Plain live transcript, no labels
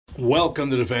Welcome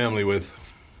to the family with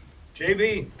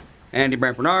JB. Andy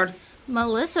Brant Bernard.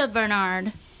 Melissa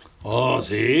Bernard. Oh,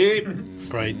 see?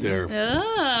 Right there.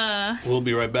 We'll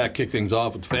be right back. Kick things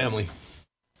off with the family.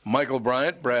 Michael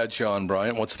Bryant, Bradshaw and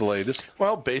Bryant, what's the latest?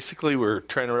 Well, basically, we're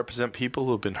trying to represent people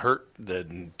who have been hurt,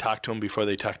 then talk to them before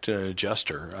they talk to an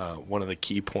adjuster. One of the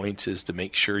key points is to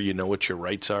make sure you know what your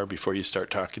rights are before you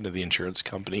start talking to the insurance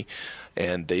company,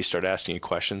 and they start asking you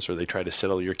questions or they try to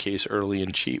settle your case early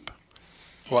and cheap.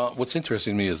 Well, what's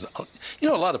interesting to me is, a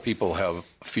lot of people have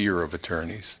fear of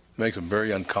attorneys. It makes them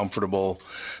very uncomfortable.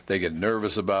 They get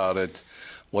nervous about it.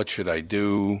 What should I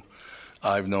do?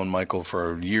 I've known Michael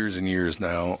for years and years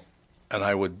now, and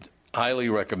I would highly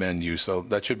recommend you. So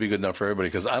that should be good enough for everybody,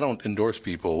 because I don't endorse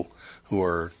people who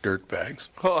are dirtbags.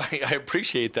 Well, I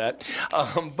appreciate that.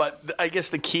 But I guess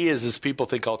the key is people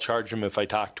think I'll charge them if I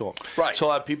talk to them. Right. So a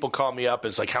lot of people call me up.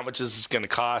 It's like, how much is this going to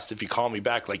cost if you call me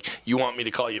back? Like, you want me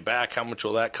to call you back? How much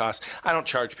will that cost? I don't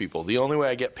charge people. The only way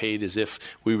I get paid is if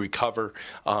we recover,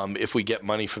 if we get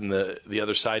money from the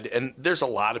other side. And there's a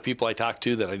lot of people I talk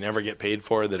to that I never get paid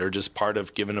for that are just part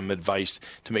of giving them advice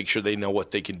to make sure they know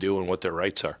what they can do and what their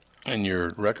rights are. And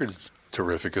your record's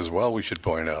terrific as well, we should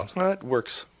point out. Well, it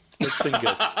works. It's been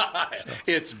good.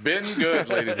 It's been good,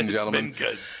 ladies and gentlemen. It's been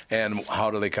good. And how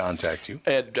do they contact you?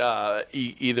 And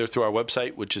either through our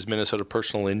website, which is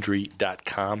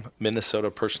minnesotapersonalinjury.com,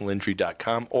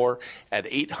 minnesotapersonalinjury.com, or at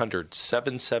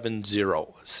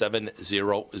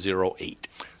 800-770-7008.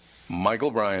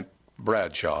 Michael Bryant,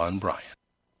 Bradshaw and Bryant.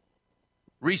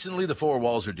 Recently, the four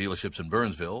Walser dealerships in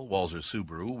Burnsville, Walser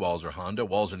Subaru, Walser Honda,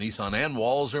 Walser Nissan, and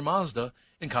Walser Mazda,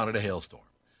 encountered a hailstorm.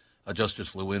 Adjusters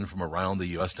flew in from around the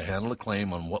U.S. to handle a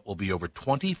claim on what will be over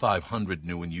 2,500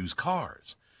 new and used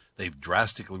cars. They've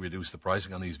drastically reduced the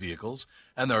pricing on these vehicles,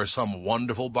 and there are some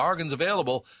wonderful bargains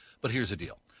available. But here's the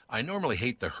deal. I normally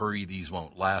hate the hurry these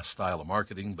won't last style of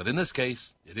marketing, but in this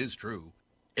case, it is true.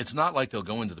 It's not like they'll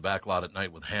go into the back lot at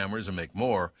night with hammers and make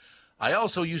more. I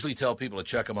also usually tell people to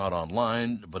check them out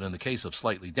online, but in the case of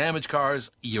slightly damaged cars,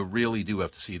 you really do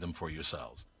have to see them for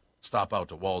yourselves. Stop out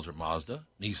to Walser Mazda,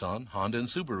 Nissan, Honda, and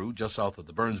Subaru just south of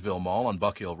the Burnsville Mall on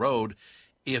Buck Hill Road.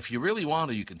 If you really want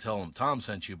to, you can tell them Tom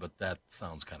sent you, but that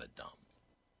sounds kind of dumb.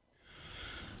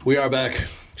 We are back.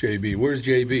 JB. Where's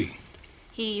JB?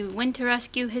 He went to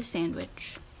rescue his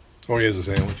sandwich. Oh, he has a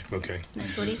sandwich? Okay.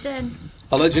 That's what he said.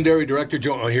 A legendary director,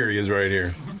 Oh, here he is right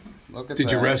here. Look at Did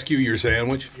that. you rescue your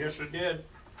sandwich? Yes, I did.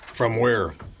 From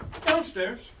where?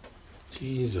 Downstairs.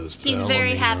 Jesus. He's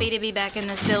very happy to be back in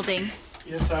this building.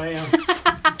 Yes, I am.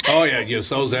 Oh, yeah,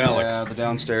 so's Alex. Yeah, the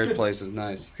downstairs place is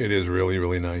nice. It is really,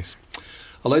 really nice.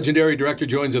 A legendary director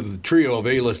joins the trio of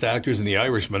A-list actors in The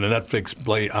Irishman, a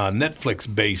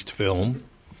Netflix-based film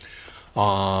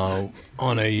on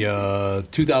a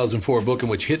 2004 book in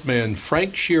which hitman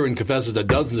Frank Sheeran confesses to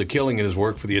dozens of killings in his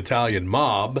work for the Italian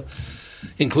mob,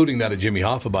 including that of Jimmy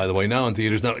Hoffa, by the way, now in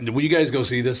theaters. Now, will you guys go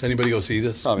see this? Anybody go see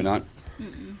this? Probably not.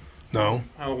 No?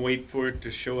 I'll wait for it to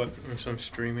show up on some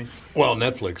streaming. Well,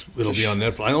 Netflix. It'll be on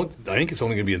Netflix. I think it's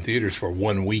only going to be in theaters for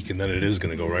 1 week, and then it is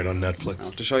going to go right on Netflix. Now,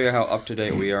 to show you how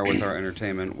up-to-date we are with our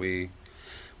entertainment, we've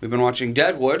been watching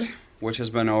Deadwood, which has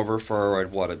been over for,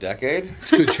 a decade?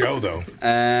 It's a good show, though.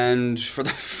 And for the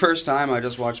first time, I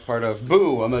just watched part of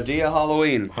Boo, a Medea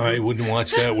Halloween. I wouldn't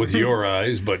watch that with your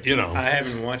eyes, but, I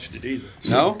haven't watched it either.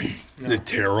 No? Is it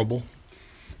terrible?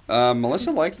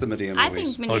 Melissa likes the Medea movies. I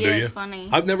think Oh, do Medea you? is funny.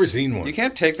 I've never seen one. You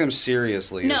can't take them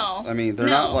seriously. No. I mean, they're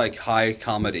No. not like high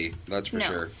comedy, that's for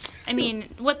sure. I mean,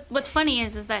 what's funny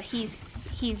is that he's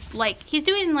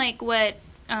doing like what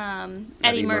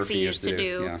Eddie Murphy used to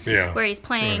do, Yeah. where he's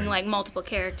playing like multiple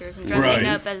characters and dressing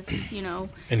up as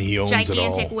and he owns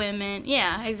gigantic it all. women.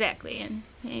 Yeah, exactly. And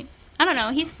I don't know.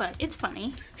 He's fun. It's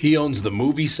funny. He owns the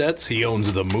movie sets. He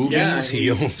owns the movies. Yeah,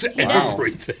 he owns does.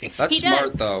 everything. That's He smart,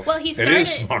 does. though. Well, he It started. is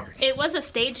smart. It was a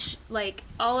stage, like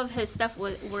all of his stuff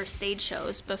were stage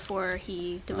shows before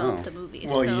he developed the movies.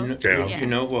 Well, so, you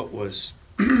know what was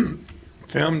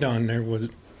filmed on there was...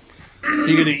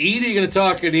 You gonna eat or you gonna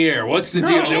talk in the air? What's the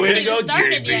deal? he Way to hasn't go,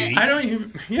 started JB. yet. I don't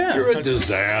even... Yeah. You're a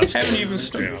disaster. I haven't even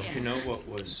started. You know what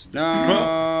was...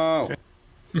 No.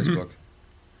 Facebook.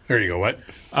 There you go. What?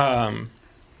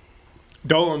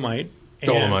 Dolomite.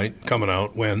 And Dolomite coming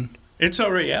out when? It's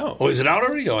already out. Oh, is it out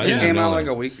already? Oh, I It didn't came know out that. like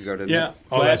a week ago, didn't Yeah. it?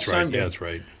 Oh, last that's right. Sunday. Yeah, that's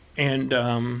right. And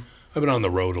I've been on the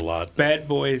road a lot. Bad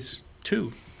Boys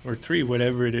 2 or 3,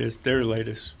 whatever it is, their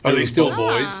latest. Are they still Ah.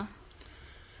 boys?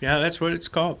 Yeah, that's what it's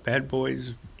called. Bad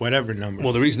Boys, whatever number.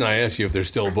 Well, the reason I ask you if they're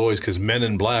still boys because Men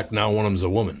in Black, now one of them's a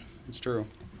woman. It's true.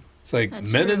 It's like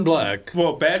That's Men true. in Black,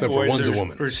 Well, Bad except for Boys one's a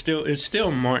woman. it's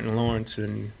still Martin Lawrence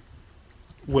and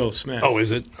Will Smith. Oh, is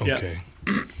it? Yeah. Okay.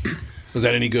 Was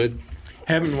that any good?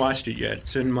 Haven't watched it yet.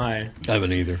 It's in my. I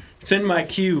haven't either. It's in my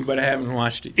queue, but I haven't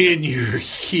watched it yet. In your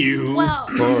queue? Well,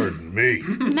 Pardon me.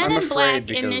 Men in Black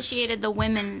because- initiated the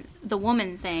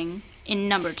woman thing in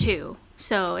number 2,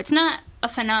 so it's not a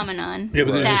phenomenon. Yeah,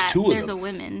 but there's that just two of there's them. a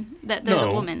woman. That there's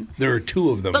a woman. There are 2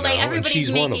 of them But like now, and everybody's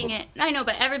she's one of making them. it. I know,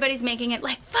 but everybody's making it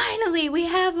like finally we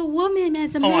have a woman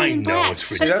as a Oh, man I in know, black. it's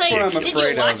But That's like, what I'm did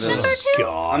afraid you watch of number is- 2?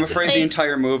 God. I'm afraid They- the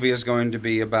entire movie is going to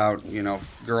be about,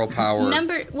 girl power.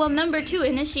 Number 2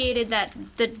 initiated that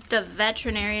the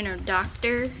veterinarian or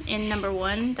doctor in number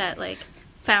 1 that like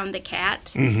found the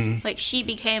cat. Mm-hmm. Like she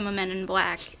became a Men in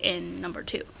Black in number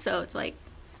 2, so it's like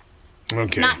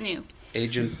Okay. not new.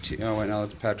 Agent T. Oh, wait, no,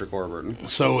 that's Patrick Warburton.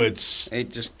 So it's...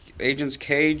 Agents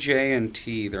K, J, and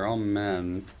T. They're all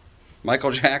men.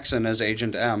 Michael Jackson as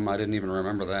Agent M. I didn't even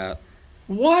remember that.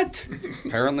 What?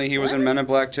 Apparently he was in Men in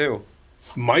Black too.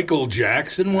 Michael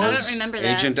Jackson was? I don't remember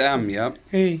that. Agent M, yep.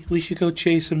 Hey, we should go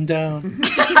chase him down.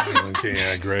 Okay,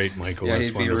 yeah, great, Michael. Yeah, That's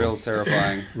he'd be wonderful. real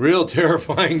terrifying. Real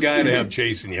terrifying guy to have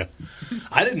chasing you.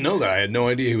 I didn't know that. I had no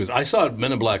idea he was. I saw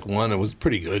Men in Black 1. It was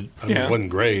pretty good. I mean, Yeah. It wasn't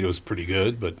great. It was pretty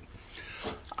good, but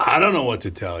I don't know what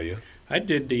to tell you. I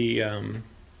did the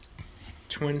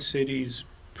Twin Cities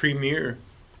premiere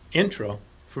intro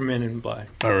for Men in Black.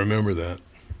 I remember that.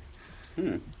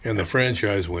 And the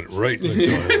franchise went right in the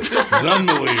toilet. It was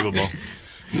unbelievable.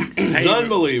 It's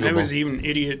unbelievable. I was even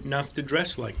idiot enough to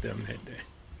dress like them that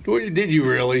day. Did you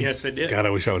really? Yes, I did. God, I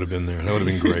wish I would have been there. That would have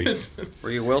been great. Were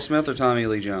you Will Smith or Tommy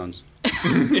Lee Jones?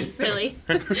 Really?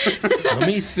 Let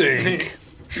me think.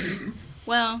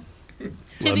 Well, to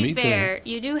Let be me fair,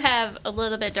 you do have a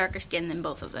little bit darker skin than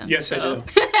both of them. Yes, I so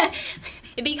do.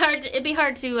 it'd be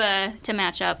hard to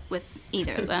match up with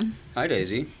either of them. Hi,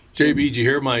 Daisy. JB, did you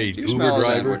hear my You Uber smell a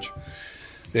driver? sandwich.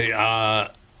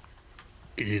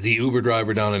 The Uber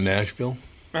driver down in Nashville.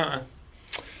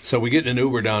 So we get in an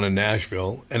Uber down in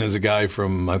Nashville, and there's a guy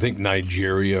from, I think,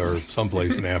 Nigeria or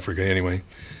someplace in Africa anyway.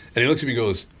 And he looks at me and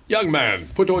goes, "Young man,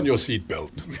 put on your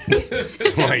seatbelt."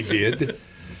 So I did. And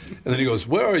then he goes,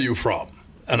 "Where are you from?"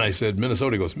 And I said,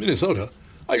 "Minnesota." He goes, "Minnesota?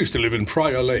 I used to live in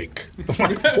Prior Lake."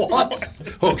 I'm like, "What?"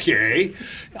 Okay.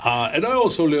 And I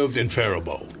also lived in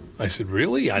Faribault. I said,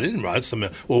 "Really? I didn't write some.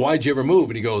 Well, why'd you ever move?"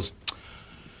 And he goes,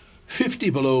 50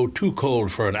 below, too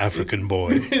cold for an African boy.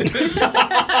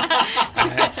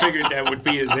 I figured that would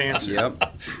be his answer. Yep.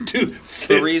 The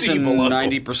The reason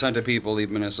 90% of people leave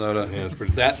Minnesota. Yeah,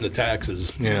 that and the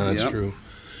taxes. Yeah, that's Yep. true.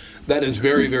 That is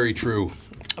very, very true.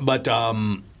 But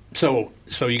so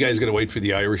you guys got to wait for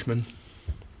The Irishman?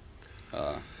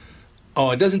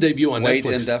 It doesn't debut on Wait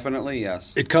Netflix. indefinitely,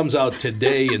 yes. It comes out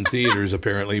today in theaters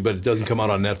apparently, but it doesn't come out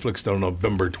on Netflix till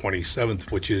November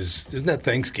 27th, which isn't that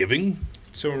Thanksgiving?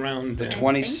 So around The then.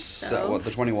 20 so. what?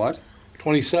 The 20 what?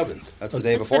 27th. That's the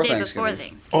day It's before the day Thanksgiving. before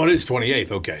Thanksgiving. Oh, it is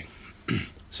 28th. Okay.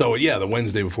 So yeah, the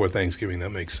Wednesday before Thanksgiving.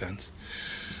 That makes sense.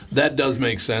 That does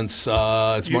make sense.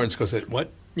 It's Martin Scorsese. What?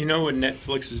 You know what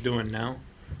Netflix is doing now?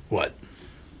 What?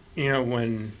 You know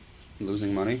when,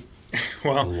 Losing money.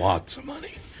 well, Lots of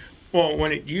money.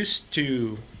 when it used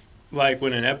to, like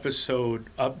when an episode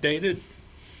updated,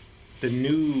 the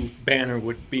new banner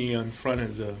would be in front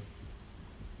of the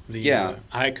Yeah.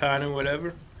 icon or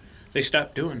whatever. They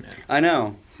stopped doing that. I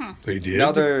know. They did.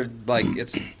 Now they're like,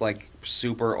 it's like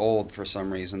super old for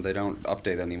some reason. They don't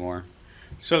update anymore.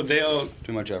 So Too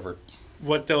much effort.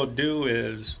 what they'll do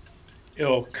is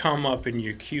it'll come up in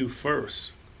your queue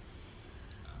first.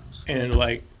 And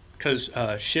like, because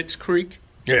Schitt's Creek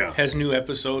Yeah. has new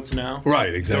episodes now.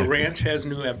 Right. Exactly. The Ranch has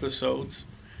new episodes.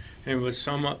 And it was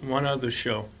one other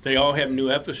show. They all have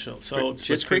new episodes. So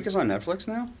Schitt's Creek is on Netflix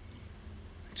now?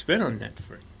 It's been on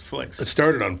Netflix. It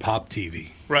started on Pop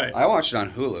TV. Right. I watched it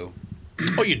on Hulu.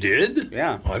 Oh, you did?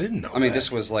 Yeah. Oh, I didn't know. I mean, that.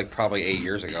 this was like probably 8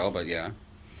 years ago, but yeah.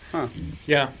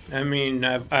 Yeah. I mean,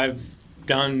 I've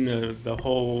done the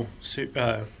whole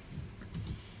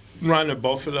run of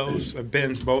both of those. I've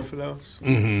binged both of those.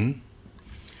 Mm-hmm.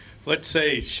 Let's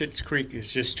say Schitt's Creek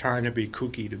is just trying to be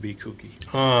kooky to be kooky.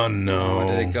 Oh no! Oh,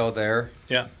 did it go there?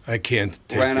 Yeah. I can't.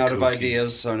 Take Ran the out of kooky.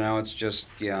 ideas, so now it's just,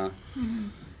 yeah.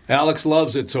 Alex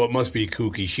loves it, so it must be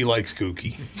kooky. She likes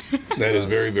kooky. That is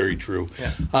very, very true.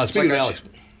 Yeah. Speaking Like of Alex,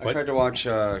 I what? tried to watch,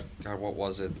 God, what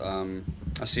was it?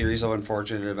 A series of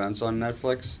unfortunate events on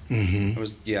Netflix. Mm-hmm. It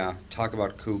was, yeah, talk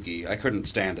about kooky. I couldn't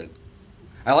stand it.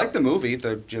 I liked the movie,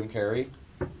 the Jim Carrey.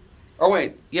 Oh,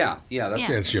 wait, yeah, that's Yeah.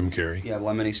 That's Jim Carrey. Yeah,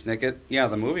 Lemony Snicket. Yeah,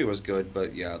 the movie was good,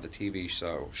 but yeah, the TV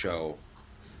show.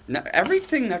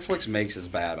 Everything Netflix makes is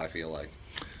bad, I feel like.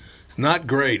 It's not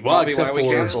great. Well, Probably except why we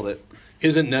for canceled it.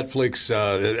 Isn't Netflix,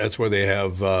 that's where they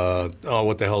have,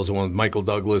 what the hell is the one with Michael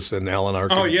Douglas and Alan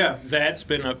Arkin? Oh, yeah. That's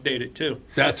been updated, too.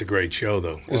 That's a great show,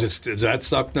 though. Does that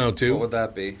suck now, too? What would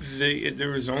that be?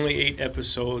 There was only 8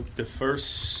 episodes. The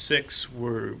first 6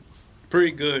 were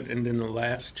pretty good, and then the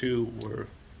last 2 were...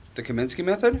 The Kaminsky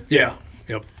Method? Yeah.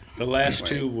 Yep. The last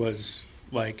 2 was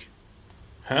like,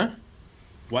 huh?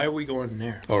 Why are we going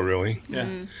there? Oh, really? Yeah.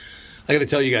 I got to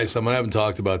tell you guys something. I haven't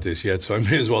talked about this yet, so I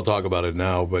may as well talk about it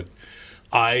now. But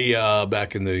I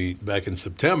back in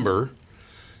September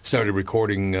started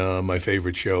recording my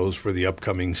favorite shows for the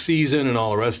upcoming season and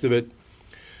all the rest of it.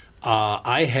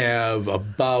 I have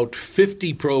about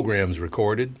 50 programs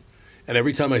recorded, and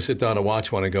every time I sit down to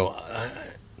watch one, I go,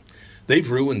 they've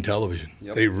ruined television.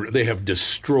 Yep. They have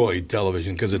destroyed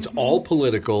television because it's all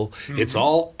political. It's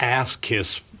all ass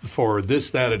kiss for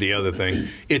this, that, or the other thing.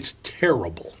 It's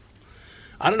terrible.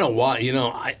 I don't know why.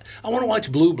 I want to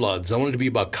watch Blue Bloods. I want it to be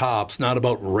about cops, not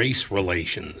about race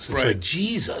relations. It's like,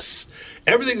 Jesus.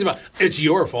 Everything's about, it's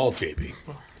your fault, JB.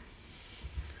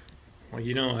 Well,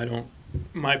 I don't,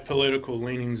 my political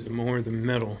leanings are more the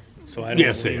middle. So I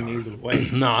don't lean either way.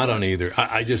 No, I don't either.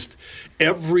 I just,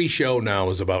 every show now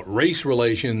is about race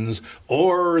relations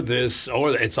or this,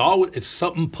 or it's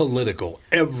something political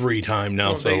every time now.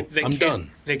 Well, so I'm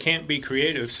done. They can't be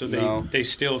creative, so they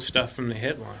steal stuff from the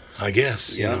headlines. I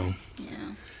guess, you know.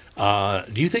 Yeah.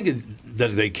 Do you think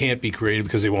that they can't be creative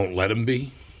because they won't let them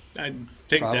be? I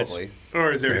think probably.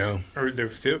 They're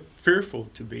fearful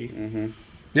to be. Mm-hmm.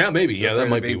 Yeah, maybe. Yeah, that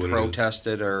might be what it is.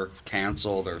 Protested or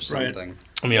canceled or something. Right.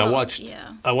 I mean, I watched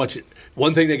it.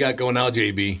 One thing they got going now,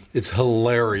 JB, it's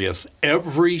hilarious.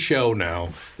 Every show now,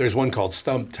 there's one called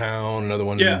Stumptown, another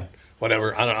one,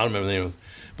 whatever. I don't remember the name of it.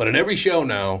 But in every show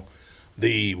now,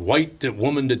 the white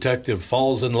woman detective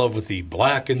falls in love with the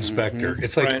black inspector.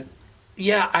 It's like,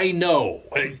 yeah, I know.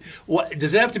 What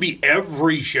does it have to be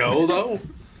every show, though?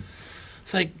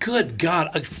 It's like, good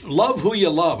God, love who you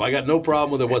love. I got no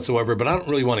problem with it whatsoever, but I don't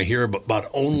really want to hear about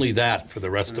only that for the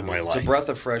rest of my life. It's a breath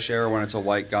of fresh air when it's a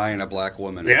white guy and a black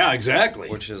woman. Yeah, exactly.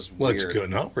 Which is weird. It's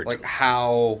good. No, like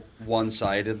how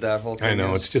one-sided that whole thing is. I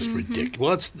know, it's just ridiculous.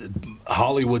 Well, it's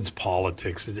Hollywood's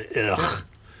politics. Ugh.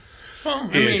 Well, I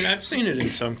mean, I've seen it in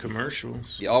some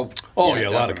commercials. Yeah, a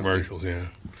lot of commercials, and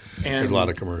there's a lot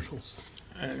of commercials.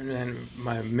 And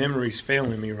my memory's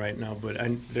failing me right now, but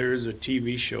there is a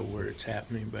TV show where it's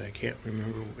happening, but I can't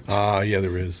remember which. Yeah,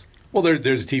 there is. Well,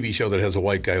 there's a TV show that has a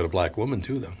white guy with a black woman,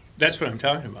 too, though. That's what I'm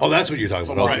talking about. Oh, that's what you're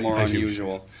talking about. It's a lot more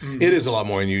unusual. It is a lot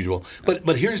more unusual.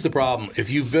 But here's the problem.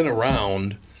 If you've been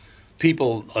around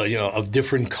people, of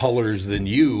different colors than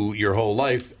you your whole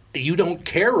life, you don't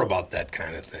care about that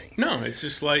kind of thing. No, it's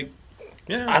just like,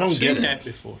 I don't get it. That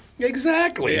before.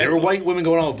 Exactly. There were white women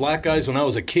going out with black guys when I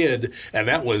was a kid, and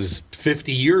that was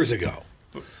 50 years ago.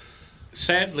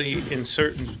 Sadly, in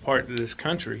certain parts of this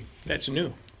country, that's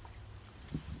new.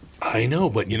 I know,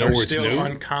 but you know where it's new? Still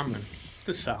uncommon.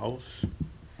 The South.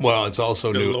 Well, it's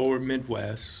also new. The lower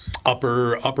Midwest.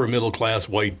 Upper middle class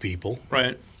white people.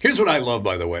 Right. Here's what I love,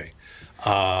 by the way.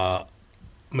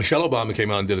 Michelle Obama came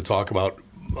out and did a talk about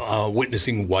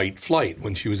witnessing white flight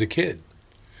when she was a kid.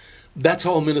 That's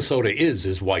all Minnesota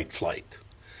is white flight.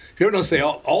 If you ever notice,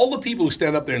 all the people who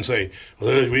stand up there and say,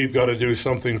 well, we've got to do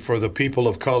something for the people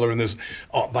of color in this.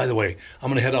 Oh, by the way, I'm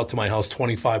going to head out to my house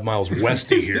 25 miles west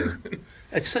of here.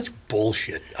 That's such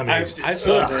bullshit. I mean, I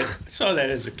saw that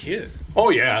as a kid. Oh,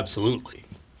 yeah, absolutely.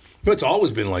 But it's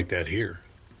always been like that here.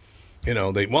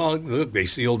 They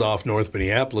sealed off North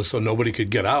Minneapolis so nobody could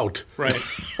get out. Right.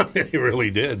 They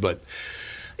really did. But,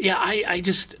 yeah,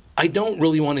 I don't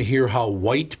really want to hear how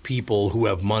white people who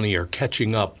have money are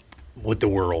catching up with the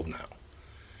world now.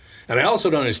 And I also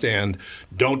don't understand,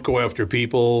 don't go after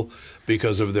people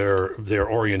because of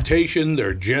their orientation,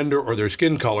 their gender, or their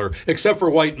skin color, except for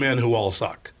white men who all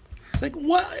suck. It's like,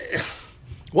 what?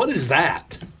 What is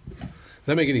that? Does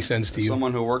that make any sense to you?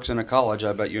 Someone who works in a college,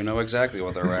 I bet you know exactly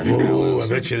what their rationale is.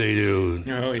 I bet you they do.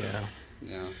 Oh, yeah.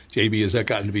 Yeah. JB, has that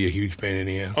gotten to be a huge pain in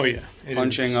the ass? Oh, yeah.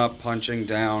 Punching up, punching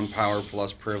down, power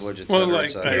plus privilege, etc.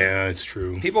 etc. Yeah, it's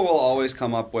true. People will always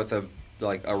come up with a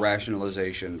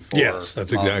rationalization for that's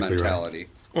exactly mentality.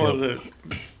 Right.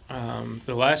 Well,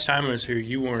 the last time I was here,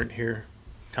 you weren't here,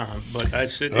 Tom, but I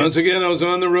said... Once again, I was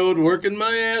on the road working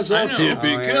my ass off.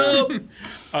 Typical.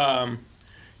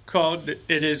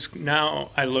 It is now,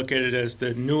 I look at it as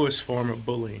the newest form of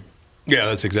bullying. Yeah,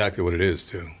 that's exactly what it is,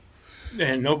 too.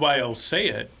 And nobody will say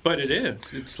it, but it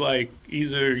is. It's like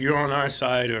either you're on our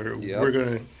side or we're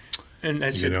going to... And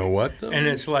that's what, though? And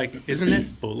it's like, isn't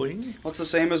it bullying? Well, it's the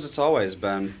same as it's always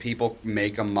been. People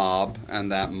make a mob,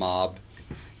 and that mob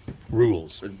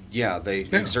rules. Yeah, they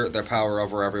exert their power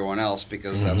over everyone else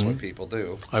because that's what people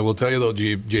do. I will tell you, though,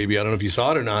 JB, I don't know if you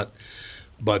saw it or not,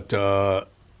 but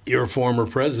your former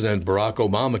president, Barack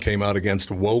Obama, came out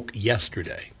against woke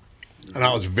yesterday. And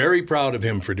I was very proud of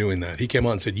him for doing that. He came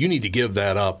on and said, you need to give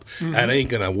that up. That ain't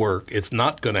going to work. It's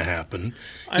not going to happen.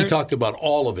 He talked about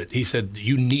all of it. He said,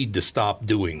 you need to stop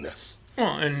doing this.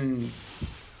 Well, and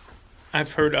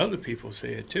I've heard other people say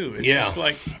it, too. It's just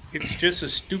like, it's just a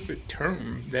stupid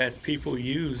term that people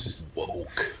use.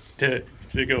 Woke.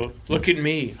 To go, look at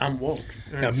me, I'm woke.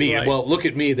 Yeah, me. Like, well, look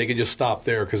at me. They can just stop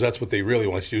there because that's what they really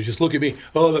want you to do. Just look at me.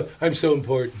 Oh, I'm so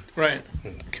important. Right.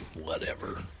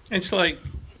 Whatever. It's like,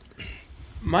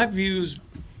 my views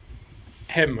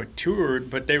have matured,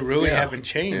 but they really haven't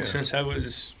changed since I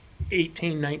was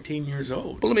 18, 19 years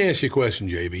old. Well, let me ask you a question,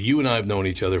 JB. You and I have known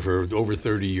each other for over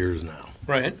 30 years now.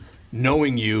 Right.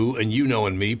 Knowing you and you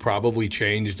knowing me probably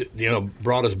changed,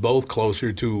 brought us both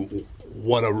closer to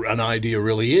what an idea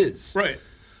really is. Right.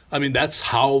 I mean, that's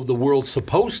how the world's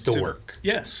supposed to work.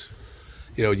 Yes.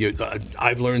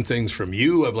 I've learned things from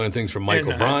you. I've learned things from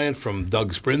Michael Bryant, from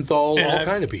Doug Sprinthal, all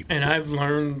kind of people. And I've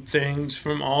learned things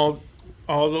from all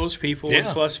those people, and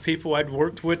plus people I'd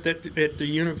worked with at the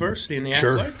university in the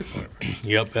athletic department.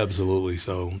 Yep, absolutely.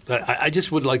 So I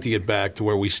just would like to get back to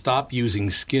where we stop using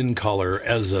skin color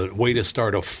as a way to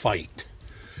start a fight.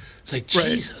 It's like,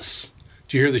 Jesus.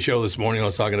 Did you hear the show this morning? I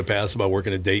was talking to Pass about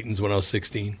working at Dayton's when I was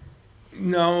 16.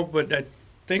 No, but I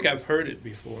think I've heard it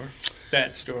before.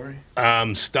 That story.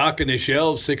 Stocking the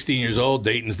shelves, 16 years old,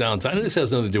 Dayton's downtown. And this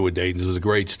has nothing to do with Dayton's. It was a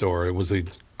great store. It was the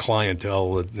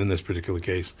clientele in this particular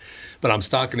case. But I'm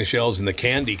stocking the shelves in the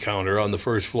candy counter on the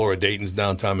first floor of Dayton's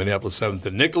downtown Minneapolis, 7th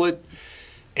and Nicollet.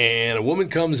 And a woman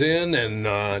comes in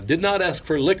and did not ask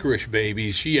for licorice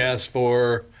babies. She asked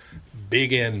for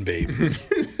Big N babies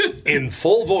in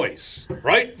full voice,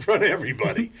 right in front of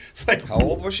everybody. It's like, how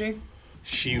old was she?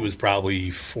 She was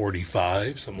probably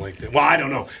 45, something like that. Well, I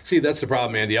don't know. See, that's the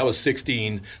problem, Andy. I was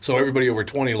 16, so everybody over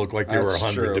 20 looked like they were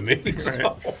 100 to me.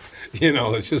 So,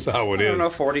 that's just how it is. I don't know,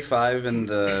 45 in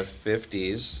the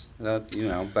 50s. That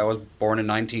was born in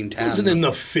 1910. It wasn't in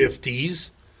the 50s.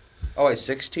 Oh, wait,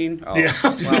 16? Oh, yeah.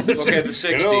 Well, okay, the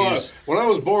 60s. When I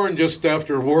was born just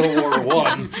after World War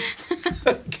I.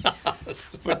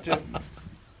 But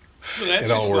that's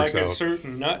just like a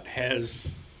certain nut has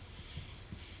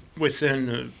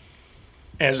within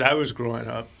as I was growing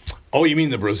up. Oh, you mean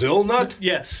the Brazil nut?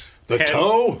 Yes. The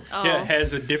toe? Yeah, it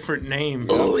has a different name.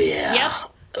 Oh, yeah. Yep.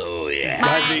 Oh,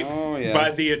 yeah.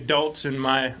 By the adults in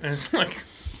my... It's like...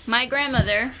 My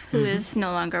grandmother, who is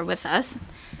no longer with us,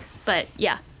 but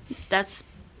yeah, that's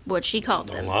what she called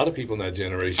them. A lot of people in that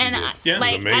generation and did.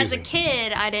 As a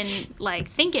kid, I didn't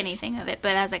think anything of it,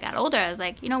 but as I got older, I was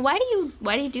like, why do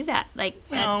you do that?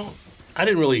 That's... I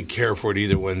didn't really care for it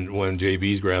either when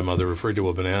JB's grandmother referred to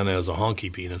a banana as a honky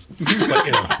penis. But,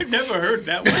 I've never heard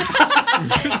that one.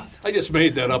 I just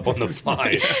made that up on the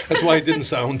fly. That's why it didn't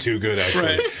sound too good, actually.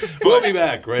 Right. We'll be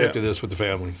back after this with the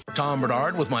family. Tom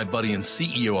Bernard with my buddy and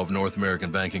CEO of North American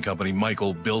Banking Company,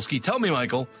 Michael Bilski. Tell me,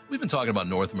 Michael, we've been talking about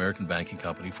North American Banking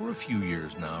Company for a few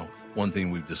years now. One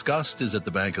thing we've discussed is that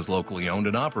the bank is locally owned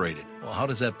and operated. Well, how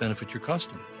does that benefit your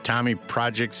customer? Tommy,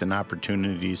 projects and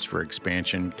opportunities for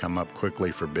expansion come up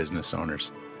quickly for business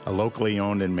owners. A locally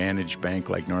owned and managed bank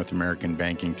like North American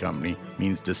Banking Company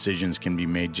means decisions can be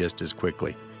made just as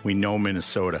quickly. We know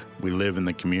Minnesota. We live in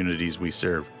the communities we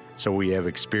serve. So we have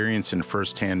experience and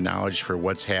firsthand knowledge for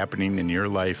what's happening in your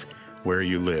life where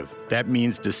you live. That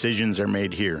means decisions are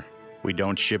made here. We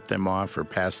don't ship them off or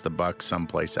pass the buck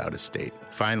someplace out of state.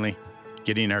 Finally,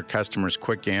 getting our customers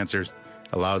quick answers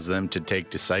allows them to take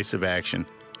decisive action,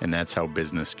 and that's how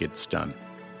business gets done.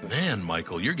 Man,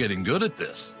 Michael, you're getting good at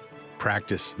this.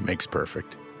 Practice makes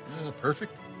perfect.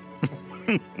 Perfect?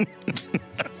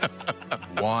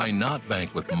 Why not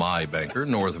bank with my banker,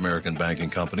 North American Banking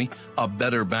Company? A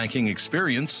better banking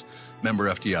experience.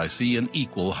 Member FDIC, an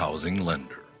equal housing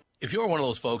lender. If you're one of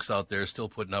those folks out there still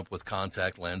putting up with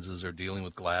contact lenses or dealing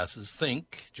with glasses,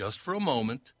 think, just for a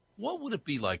moment, what would it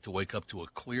be like to wake up to a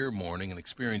clear morning and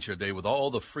experience your day with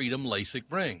all the freedom LASIK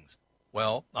brings?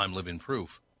 Well, I'm living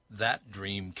proof. That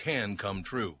dream can come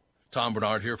true. Tom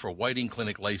Bernard here for Whiting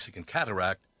Clinic LASIK and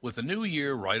Cataract. With the new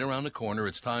year right around the corner,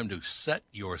 it's time to set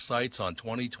your sights on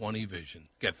 20/20 vision.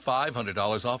 Get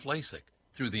 $500 off LASIK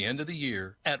through the end of the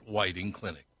year at Whiting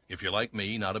Clinic. If you're like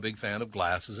me, not a big fan of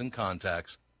glasses and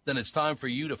contacts, then it's time for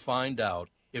you to find out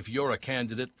if you're a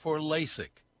candidate for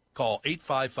LASIK. Call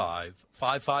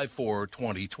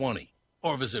 855-554-2020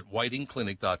 or visit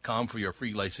whitingclinic.com for your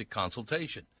free LASIK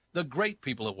consultation. The great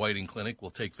people at Whiting Clinic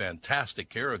will take fantastic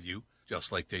care of you,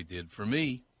 just like they did for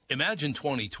me. Imagine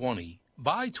 2020,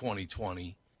 buy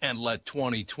 2020, and let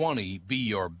 2020 be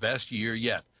your best year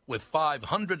yet with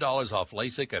 $500 off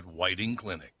LASIK at Whiting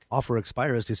Clinic. Offer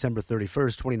expires December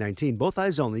 31st, 2019. Both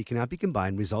eyes only, cannot be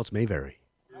combined. Results may vary.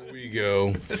 Here we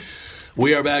go.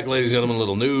 We are back, ladies and gentlemen. A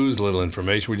little news, a little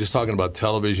information. We're just talking about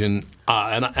television.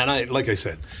 And I, like I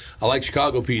said, I like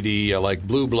Chicago PD. I like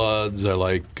Blue Bloods. I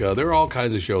like, there are all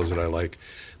kinds of shows that I like.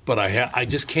 But I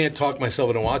just can't talk myself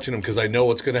into watching them because I know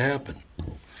what's going to happen.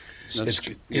 We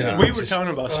were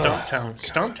talking about Stumptown.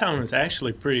 Stumptown is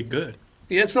actually pretty good.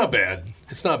 Yeah, it's not bad.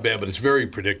 It's not bad, but it's very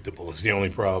predictable. It's the only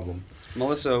problem.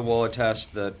 Melissa will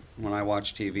attest that when I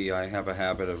watch TV, I have a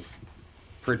habit of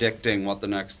predicting what the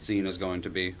next scene is going to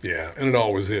be. Yeah, and it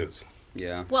always is.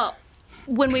 Yeah. Well,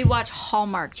 when we watch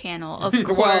Hallmark Channel, of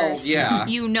course,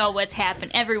 you know what's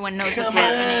happening. Everyone knows what's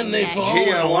happening.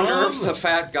 Gee, I wonder if the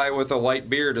fat guy with a white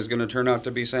beard is going to turn out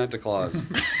to be Santa Claus.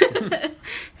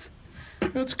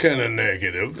 That's kind of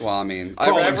negative. Well, I mean,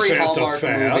 every Hallmark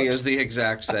movie is the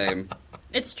exact same.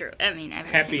 It's true. I mean,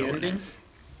 happy endings.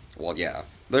 Well, yeah.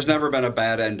 There's never been a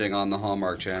bad ending on the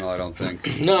Hallmark Channel, I don't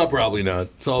think. No, probably not.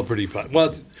 It's all pretty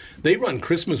well, they run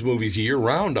Christmas movies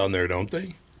year-round on there, don't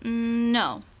they?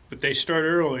 No. But they start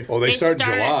early. Oh, they start in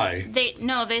July. They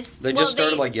just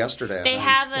started like yesterday. They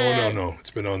have a... No.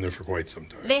 It's been on there for quite some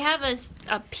time. They have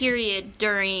a period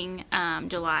during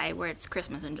July where it's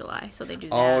Christmas in July, so they do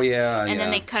that. Oh, yeah, And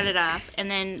then they cut it off.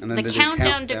 And then the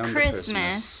countdown to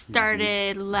Christmas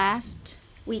started last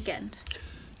weekend.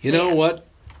 You know what?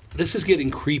 This is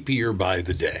getting creepier by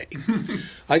the day.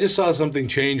 I just saw something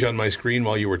change on my screen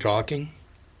while you were talking.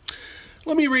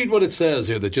 Let me read what it says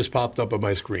here that just popped up on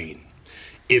my screen.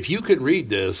 If you could read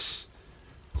this,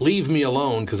 leave me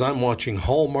alone because I'm watching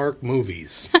Hallmark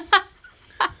movies.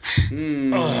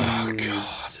 Oh,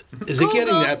 God. Is it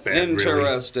getting that bad?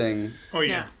 Interesting. Really? Oh,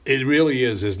 yeah. It really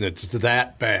is, isn't it? It's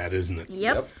that bad, isn't it?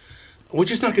 Yep. We're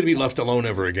just not going to be left alone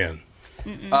ever again.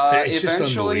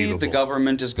 Eventually, the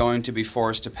government is going to be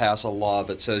forced to pass a law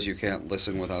that says you can't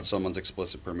listen without someone's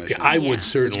explicit permission. Yeah, I would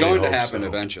certainly It's going hope to happen so.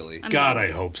 eventually. God, I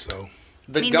hope so.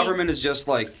 The government is just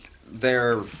like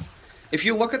if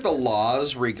you look at the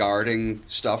laws regarding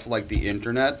stuff like the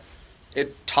internet,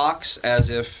 it talks as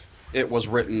if it was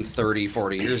written 30,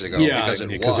 40 years ago. Yeah,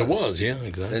 because it was. Yeah,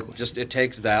 exactly. It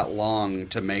takes that long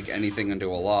to make anything into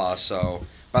a law. So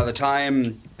by the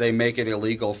time they make it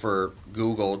illegal for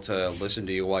Google to listen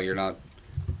to you while you're not,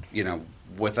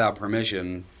 without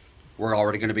permission, we're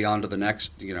already going to be on to the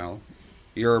next,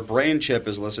 your brain chip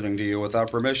is listening to you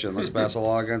without permission. Let's pass a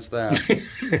law against that.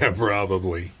 Yeah,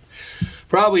 probably.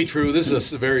 Probably true. This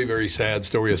is a very, very sad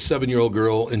story. A 7-year-old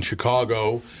girl in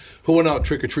Chicago who went out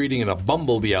trick-or-treating in a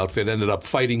bumblebee outfit ended up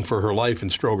fighting for her life in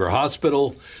Stroger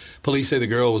Hospital. Police say the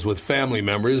girl was with family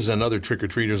members and other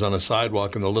trick-or-treaters on a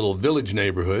sidewalk in the Little Village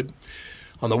neighborhood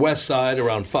on the west side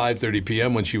around 5:30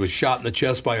 p.m. when she was shot in the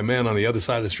chest by a man on the other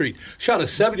side of the street. Shot a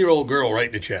 7-year-old girl right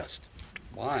in the chest.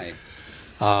 Why?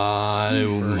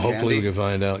 Hopefully we can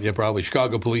find out. Yeah, probably.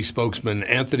 Chicago police spokesman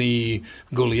Anthony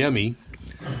Guglielmi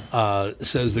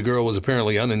says the girl was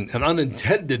apparently an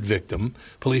unintended victim.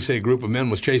 Police say a group of men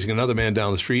was chasing another man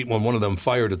down the street when one of them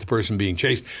fired at the person being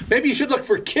chased. Maybe you should look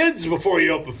for kids before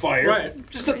you open fire. Right.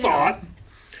 Just a thought.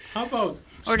 How about...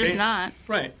 Or just not.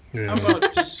 Right. Yeah. How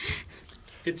about just...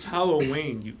 It's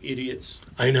Halloween, you idiots.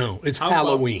 I know. It's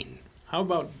Halloween. How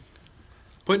about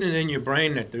putting it in your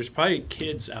brain that there's probably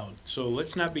kids out, so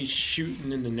let's not be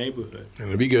shooting in the neighborhood.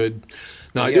 It'll be good.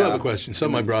 Now, I do have a question.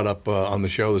 Something I brought up on the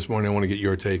show this morning. I want to get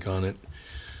your take on it.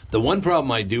 The one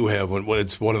problem I do have,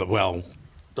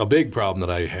 a big problem that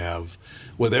I have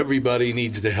with everybody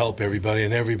needs to help everybody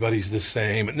and everybody's the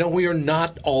same. No, we are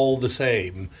not all the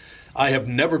same. I have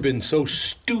never been so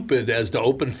stupid as to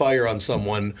open fire on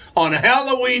someone on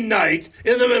Halloween night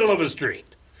in the middle of a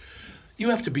street. You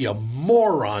have to be a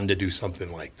moron to do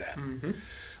something like that. Mm-hmm.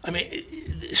 I mean,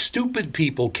 stupid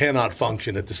people cannot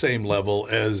function at the same level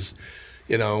as,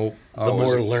 the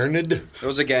more learned. It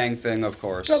was a gang thing, of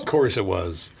course. Of course it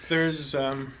was. There's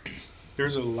a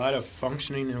lot of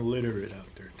functioning illiterate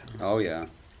out there, Tom. Oh, yeah.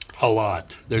 A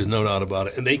lot. There's no doubt about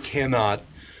it. And they cannot...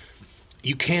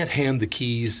 You can't hand the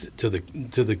keys to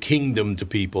the kingdom to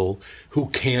people who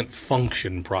can't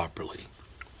function properly.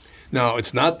 Now,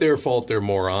 it's not their fault they're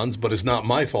morons, but it's not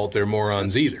my fault they're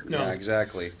morons either. No. Yeah,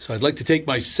 exactly. So I'd like to take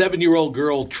my 7-year-old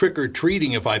girl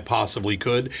trick-or-treating, if I possibly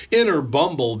could, in her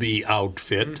bumblebee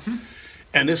outfit. Mm-hmm.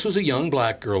 And this was a young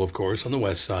black girl, of course, on the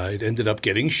west side, ended up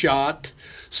getting shot.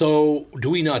 So do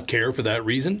we not care for that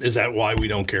reason? Is that why we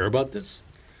don't care about this?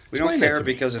 We don't care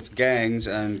because it's gangs,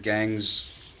 and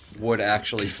gangs would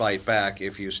actually fight back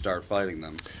if you start fighting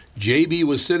them. JB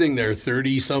was sitting there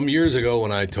 30-some years ago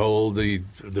when I told the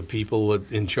people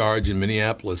in charge in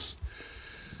Minneapolis,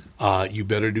 you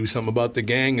better do something about the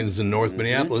gangs in North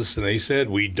Minneapolis. And they said,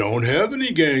 we don't have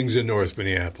any gangs in North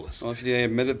Minneapolis. Well, if they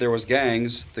admitted there was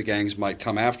gangs, the gangs might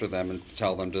come after them and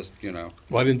tell them to,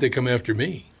 Why didn't they come after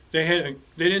me? They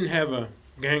didn't have a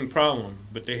gang problem,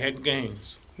 but they had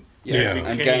gangs. Yeah.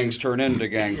 And gangs turn into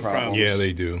gang problems. Yeah,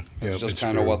 they do. It's just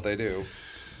kind of what they do.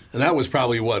 And that was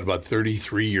probably, about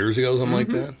 33 years ago, something like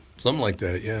that? Something like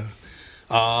that,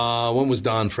 yeah. When was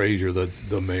Don Frazier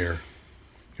the mayor?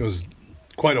 It was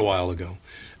quite a while ago.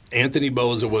 Anthony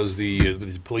Boza was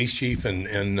the police chief,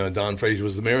 and Don Frazier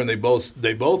was the mayor, and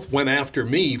they both went after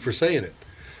me for saying it.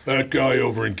 That guy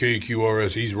over in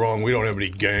KQRS, he's wrong. We don't have any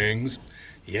gangs.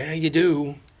 Yeah, you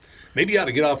do. Maybe you ought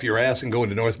to get off your ass and go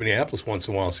into North Minneapolis once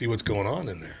in a while, see what's going on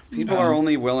in there. People are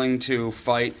only willing to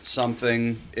fight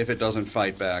something if it doesn't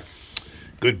fight back.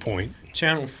 Good point.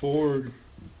 Channel 4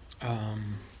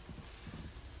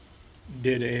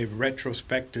 did a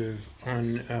retrospective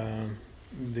on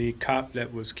the cop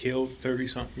that was killed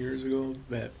 30-something years ago.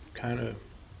 That kind of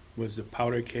was the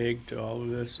powder keg to all of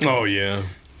this. Oh, yeah.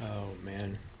 Oh,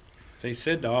 man. They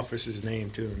said the officer's name,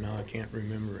 too. Now I can't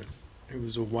remember it. He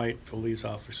was a white police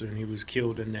officer, and he was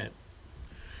killed in that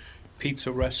pizza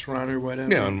restaurant or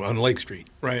whatever. Yeah, on Lake Street.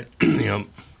 Right. Yeah.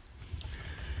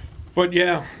 But,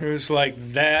 yeah, it was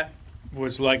like that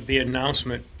was like the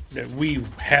announcement that we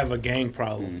have a gang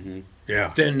problem.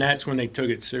 Yeah. Then that's when they took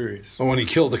it serious. Well, when he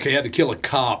had to kill a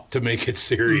cop to make it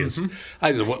serious.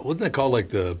 I said, wasn't that called like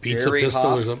the pizza Jerry pistol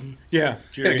Hoff? or something? Yeah,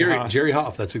 Jerry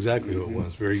Hoff. That's exactly who it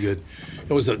was. Very good.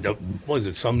 It was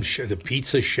the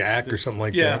Pizza Shack or something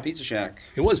like that? Pizza Shack.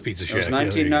 It was Pizza Shack. It was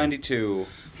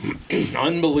 1992.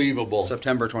 Unbelievable.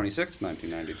 September 26,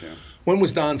 1992. When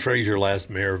was Don Frazier last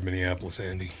mayor of Minneapolis,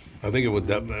 Andy? I think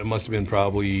it must have been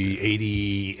probably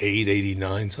 88,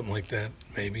 89, something like that,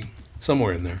 maybe.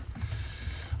 Somewhere in there.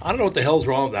 I don't know what the hell's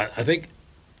wrong with that. I think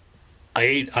I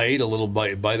ate a little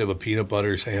bite of a peanut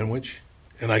butter sandwich,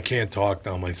 and I can't talk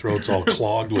now. My throat's all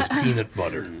clogged with peanut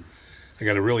butter. I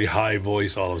got a really high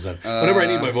voice all of a sudden. Whenever I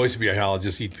need my voice to be high, I'll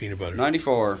just eat peanut butter.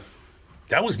 94.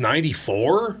 That was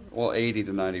 94? Well, 80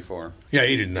 to 94. Yeah,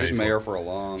 80 to 94. He was mayor for a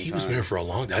long time. He was mayor for a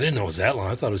long time. I didn't know it was that long.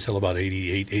 I thought it was till about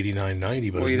 88, 89, 90,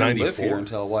 but it was 94. He didn't live here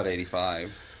until,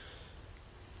 85?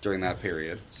 During that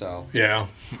period, so. Yeah.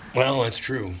 Well, that's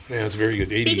true. Yeah, it's very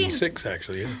good. 86,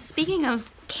 actually, yeah. Speaking of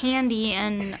candy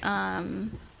and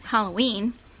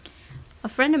Halloween, a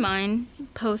friend of mine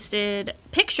posted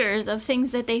pictures of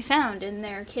things that they found in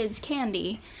their kids'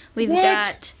 candy. We've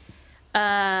got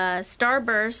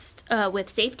Starburst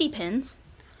with safety pins.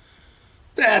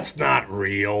 That's not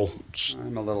real.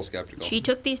 I'm a little skeptical. She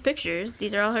took these pictures.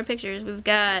 These are all her pictures. We've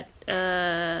got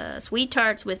Sweet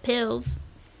Tarts with pills.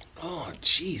 Oh,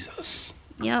 Jesus.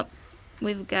 Yep.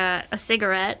 We've got a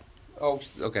cigarette. Oh,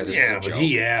 okay. This is Yeah, a but joke.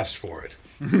 he asked for it.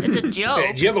 It's a joke.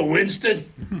 Hey, do you have a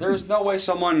Winston? There's no way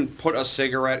someone put a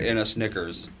cigarette in a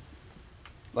Snickers.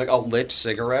 Like a lit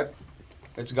cigarette.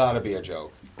 It's got to be a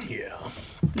joke. Yeah.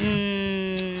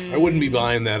 I wouldn't be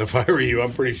buying that if I were you.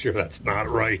 I'm pretty sure that's not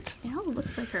right. It all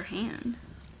looks like her hand.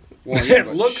 Well, yeah, It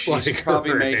but looks she's like probably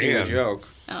her making hand. a joke.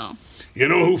 Oh. You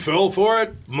know who fell for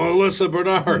it? Melissa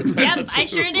Bernard. Yep, I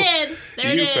sure did.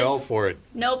 There You it is. fell for it.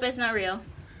 Nope, it's not real.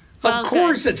 Of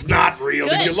course it's not real.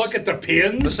 Did you Good. look at the The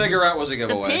pins? cigarette was a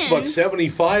giveaway. pins. About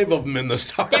 75 of them in the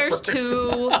Starburst. There's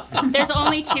 2. There's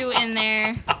only 2 in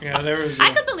there. Yeah, there was.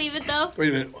 I could believe it though. Wait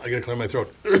a minute. I got to clear my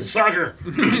throat. Soccer.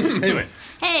 Anyway.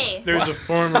 Hey. There's a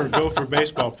former Gopher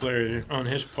baseball player on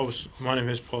his post, one of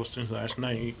his postings last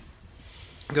night. He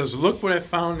goes, "Look what I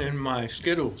found in my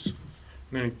Skittles." And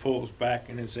then he pulls back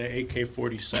and it's an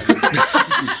AK-47.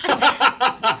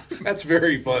 That's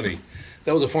very funny.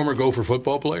 That was a former Gopher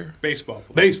football player? Baseball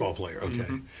player. Baseball player, okay.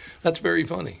 That's very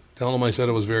funny. Tell him I said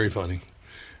it was very funny.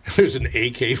 There's an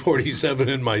AK-47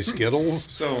 in my Skittles.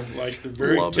 So, like the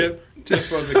very Love tip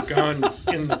of the gun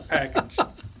in the package.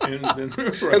 And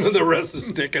then the rest is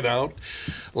sticking out.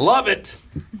 Love it.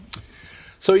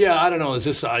 So, yeah, I don't know. Is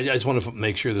this? I just want to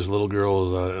make sure this little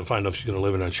girl, find out if she's going to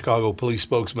live in a Chicago police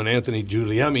spokesman, Anthony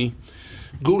Guglielmi,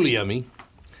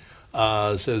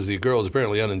 says the girl is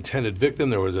apparently an unintended victim.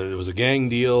 There was a gang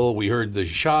deal. We heard the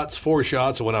shots, 4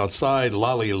 shots, and went outside.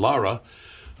 Lali Lara,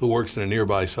 who works in a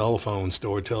nearby cell phone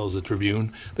store, tells the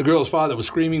Tribune. The girl's father was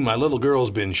screaming, "My little girl's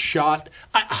been shot."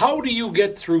 How do you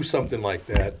get through something like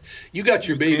that? You got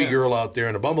your baby girl out there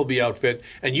in a bumblebee outfit,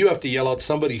 and you have to yell out,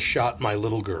 "Somebody shot my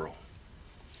little girl."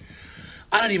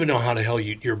 I don't even know how the hell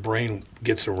your brain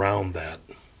gets around that.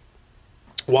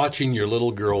 watching your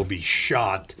little girl be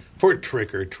shot for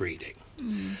trick-or-treating.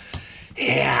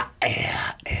 Yeah.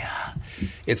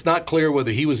 It's not clear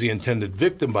whether he was the intended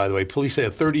victim, by the way. Police say a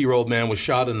 30-year-old man was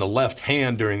shot in the left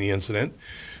hand during the incident.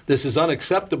 This is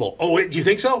unacceptable. Oh, wait, do you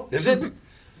think so? Is it?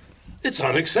 It's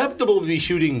unacceptable to be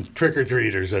shooting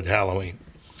trick-or-treaters at Halloween,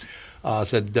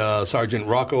 said Sergeant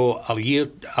Rocco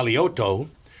Aliotto.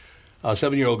 A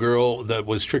 7-year-old girl that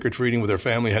was trick-or-treating with her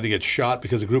family had to get shot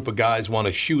because a group of guys want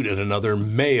to shoot at another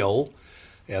male.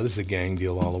 Yeah, this is a gang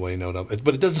deal all the way, no doubt.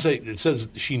 But it doesn't say, it says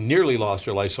she nearly lost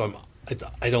her life, so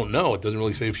I don't know. It doesn't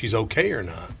really say if she's okay or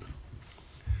not.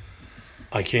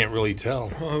 I can't really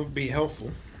tell. Well, it would be helpful.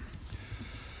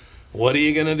 What are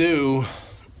you going to do?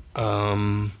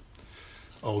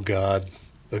 Oh, God.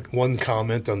 The one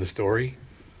comment on the story,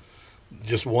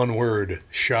 just one word,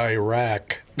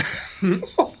 Chirac.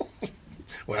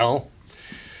 Well,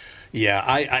 yeah,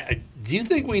 I do you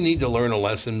think we need to learn a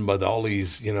lesson by all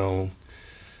these,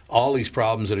 all these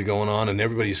problems that are going on, and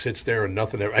everybody sits there and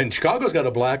nothing ever. And Chicago's got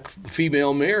a black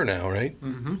female mayor now, right?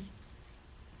 Mm-hmm.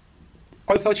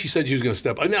 I thought she said she was going to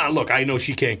step up. Now, look, I know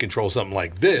she can't control something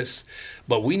like this,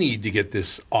 but we need to get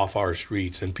this off our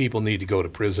streets, and people need to go to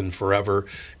prison forever.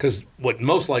 Because what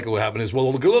most likely will happen is, well,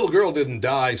 the little girl didn't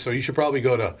die, so you should probably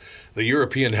go to the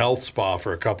European health spa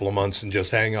for a couple of months and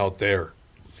just hang out there.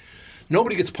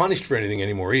 Nobody gets punished for anything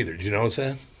anymore either. Did you notice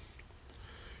that?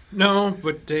 No,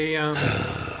 but they,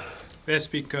 that's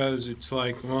because it's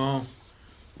like, well,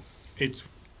 it's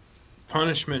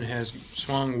punishment has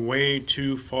swung way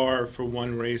too far for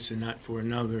one race and not for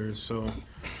another. So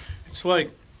it's like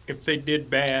if they did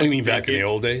bad. You mean back in the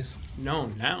old days? No,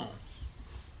 now.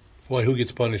 Why, who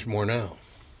gets punished more now?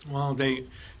 Well, they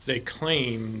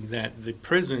claim that the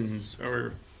prisons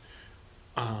are,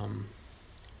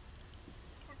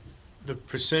 the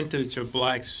percentage of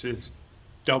blacks is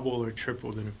double or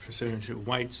triple than the percentage of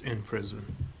whites in prison.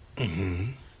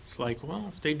 Mm-hmm. It's like, well,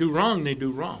 if they do wrong, they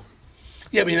do wrong.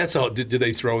 Yeah, I mean, that's all. Do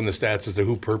they throw in the stats as to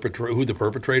who the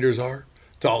perpetrators are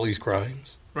to all these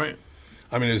crimes? Right.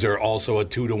 I mean, is there also a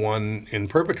 2-to-1 in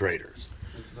perpetrators?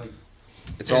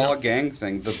 It's all a gang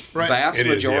thing. The vast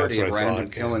majority of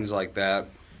random killings like that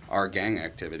are gang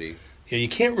activity. Yeah, you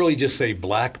can't really just say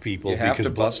black people. You have because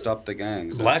to bust up the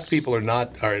gangs. Black people are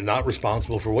not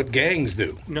responsible for what gangs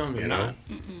do. No, they're not.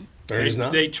 There's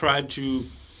not. They try to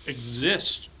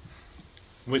exist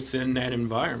within that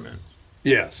environment.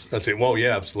 Yes, that's it. Well,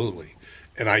 yeah, absolutely.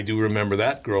 And I do remember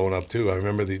that growing up, too. I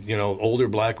remember the older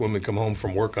black women come home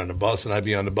from work on the bus, and I'd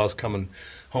be on the bus coming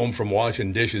home from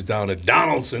washing dishes down at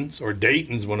Donaldson's or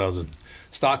Dayton's when I was a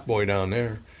stock boy down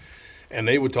there. And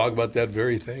they would talk about that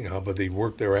very thing, but they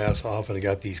work their ass off, and they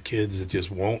got these kids that just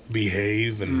won't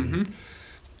behave and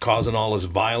causing all this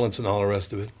violence and all the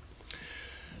rest of it.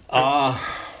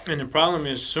 And the problem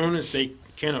is, as soon as they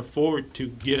can afford to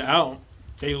get out,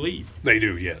 they leave. They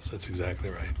do, yes. That's exactly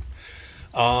right.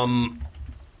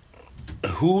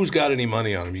 Who's got any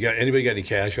money on them? Anybody got any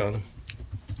cash on them?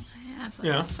 I have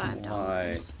like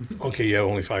 $5. Okay, you have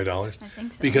only $5? I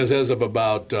think so. Because as of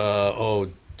about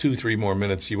 2-3 more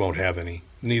minutes, you won't have any.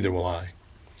 Neither will I.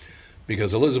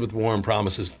 Because Elizabeth Warren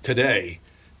promises today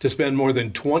to spend more than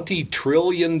 $20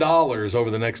 trillion over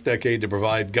the next decade to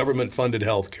provide government-funded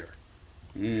health care.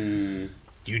 You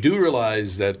do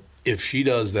realize that if she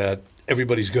does that,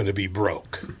 everybody's going to be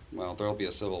broke. Well, there'll be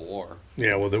a civil war.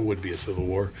 Yeah, well, there would be a civil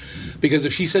war. Because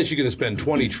if she says she's going to spend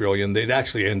 $20 trillion, they'd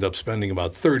actually end up spending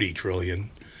about $30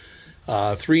 trillion.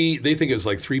 They think it's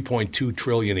like $3.2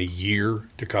 trillion a year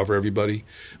to cover everybody,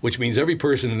 which means every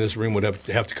person in this room would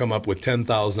have to come up with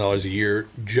 $10,000 a year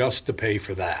just to pay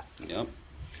for that. Yep.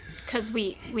 Because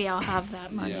we all have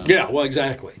that money. Yeah, well,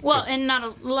 exactly. Well, and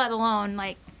let alone,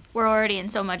 like, we're already in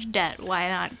so much debt. Why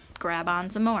not grab on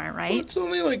some more, right? Well, it's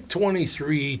only like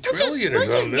 $23 trillion or something.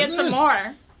 Let's just get some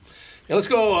more. Yeah, let's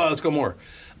go more.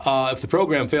 If the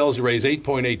program fails to raise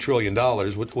 $8.8 trillion,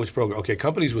 which program? Okay,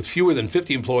 companies with fewer than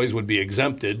 50 employees would be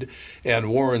exempted,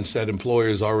 and Warren said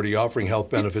employers already offering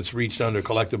health benefits reached under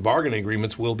collective bargaining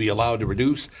agreements will be allowed to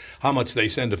reduce how much they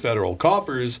send to federal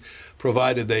coffers,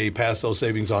 provided they pass those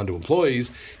savings on to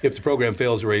employees. If the program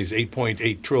fails to raise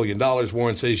 $8.8 trillion,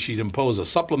 Warren says she'd impose a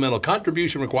supplemental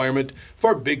contribution requirement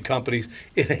for big companies.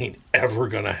 It ain't ever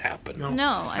going to happen.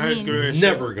 No, I mean,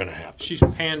 never going to happen. She's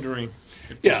pandering.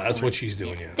 Yeah, that's what she's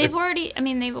doing. Yeah, they've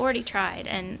already tried,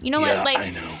 and you know what? I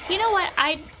know. You know what?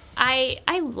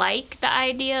 I like the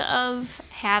idea of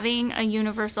having a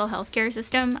universal healthcare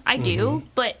system. I do,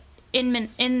 but in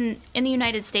the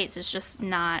United States, it's just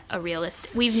not a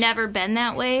realistic. We've never been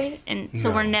that way, and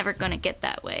so we're never going to get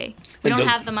that way. We don't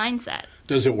have the mindset.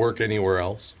 Does it work anywhere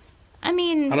else? I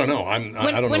mean, I don't know. I don't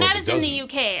know. When if I was in the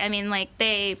UK, I mean, like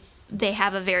they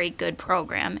have a very good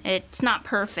program. It's not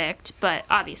perfect, but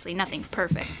obviously nothing's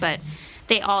perfect. But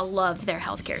they all love their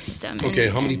healthcare system. Okay,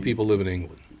 how many people live in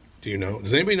England? Do you know?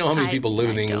 Does anybody know how many people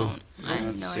live in England? I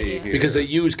have no idea. Because they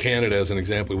use Canada as an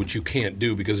example, which you can't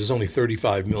do because there's only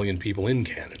 35 million people in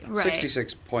Canada. Right.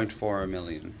 66.4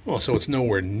 million. Well, so it's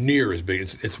nowhere near as big.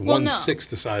 It's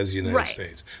one-sixth the size of the United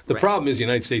States. The problem is the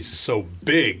United States is so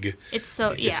big, it's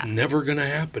never going to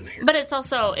happen here. But it's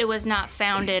also, it was not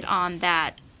founded on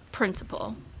that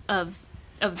principle of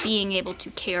being able to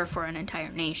care for an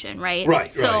entire nation, right?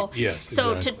 Right, so, right, yes,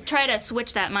 So exactly. to try to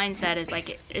switch that mindset is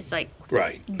like, it's like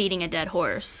beating a dead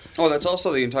horse. Oh, that's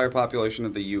also the entire population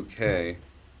of the UK,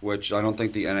 which I don't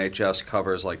think the NHS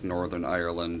covers, like Northern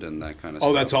Ireland and that kind of stuff.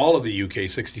 Oh, that's all of the UK,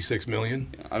 66 million?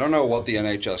 Yeah, I don't know what the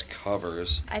NHS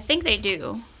covers. I think they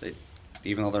do.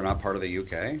 Even though they're not part of the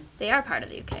UK? They are part of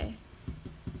the UK.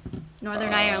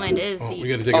 Northern Ireland is the... We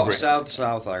got to take a break.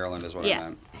 South Ireland is what I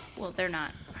meant. Well, they're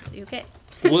not part of the UK.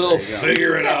 We'll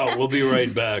figure it out. We'll be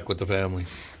right back with the family.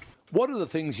 What are the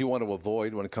things you want to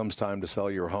avoid when it comes time to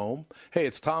sell your home? Hey,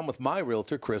 it's Tom with my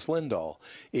realtor, Chris Lindahl.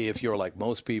 If you're like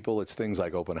most people, it's things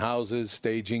like open houses,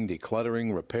 staging,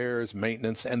 decluttering, repairs,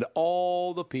 maintenance, and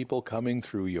all the people coming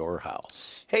through your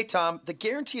house. Hey, Tom, the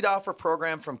Guaranteed Offer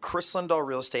program from Chris Lindahl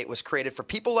Real Estate was created for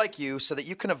people like you so that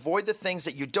you can avoid the things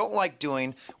that you don't like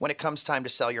doing when it comes time to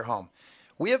sell your home.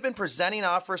 We have been presenting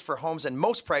offers for homes in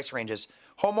most price ranges.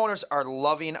 Homeowners are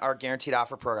loving our Guaranteed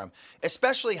Offer program,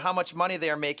 especially how much money they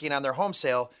are making on their home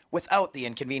sale without the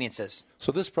inconveniences.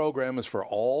 So this program is for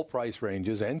all price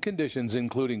ranges and conditions,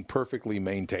 including perfectly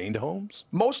maintained homes?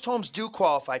 Most homes do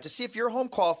qualify. To see if your home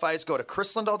qualifies, go to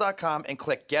chrislindahl.com and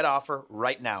click Get Offer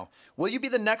right now. Will you be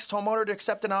the next homeowner to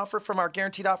accept an offer from our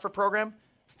Guaranteed Offer program?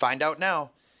 Find out now.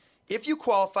 If you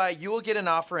qualify, you will get an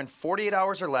offer in 48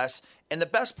 hours or less, and the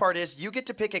best part is you get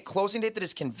to pick a closing date that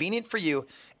is convenient for you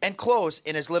and close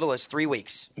in as little as 3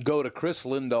 weeks. Go to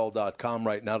chrislindahl.com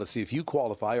right now to see if you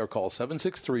qualify or call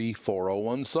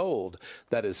 763-401-SOLD.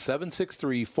 That is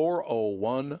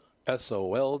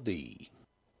 763-401-SOLD.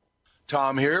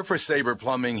 Tom here for Sabre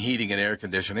Plumbing, Heating, and Air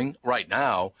Conditioning. Right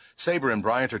now, Sabre and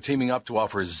Bryant are teaming up to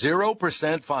offer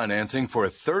 0% financing for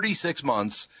 36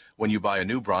 months when you buy a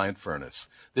new Bryant furnace.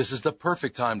 This is the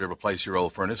perfect time to replace your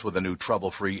old furnace with a new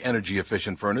trouble-free,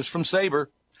 energy-efficient furnace from Sabre.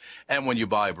 And when you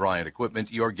buy Bryant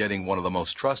equipment, you're getting one of the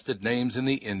most trusted names in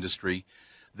the industry.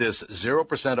 This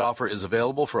 0% offer is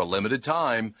available for a limited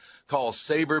time. Call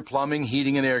Sabre Plumbing,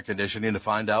 Heating, and Air Conditioning to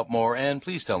find out more, and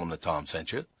please tell them that Tom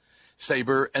sent you.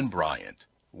 Sabre and Bryant,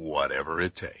 whatever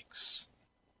it takes.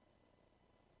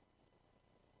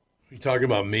 Are you talking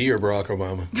about me or Barack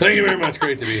Obama? Thank you very much.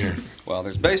 Great to be here. Well,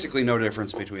 there's basically no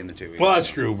difference between the two. Well, that's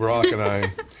true. Barack and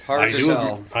I. Hard to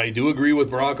tell. I do agree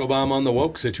with Barack Obama on the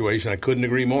woke situation. I couldn't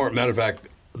agree more. Matter of fact,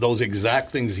 those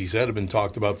exact things he said have been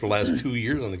talked about for the last 2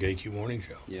 years on the KQ Morning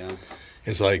Show. Yeah.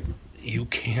 It's like, you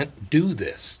can't do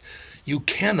this. You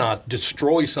cannot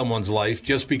destroy someone's life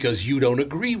just because you don't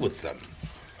agree with them.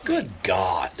 Good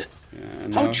God.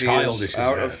 Yeah, how childish is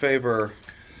out that? of favor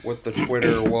with the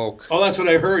Twitter woke. Oh, that's what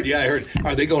I heard. Yeah, I heard.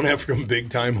 Are they going after him big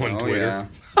time on Twitter?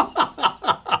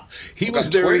 Yeah. He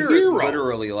was their Twitter hero. is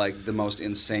literally like the most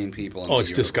insane people in the it's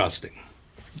universe. disgusting.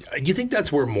 Do you think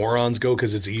that's where morons go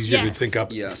because it's easier to think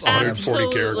up 140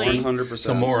 Absolutely. characters? 100%. It's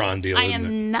a moron deal, I isn't it?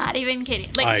 am not even kidding.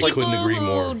 Like I people couldn't agree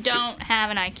more. who don't have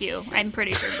an IQ, I'm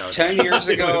pretty sure those. 10 years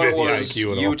It ago would've it been the was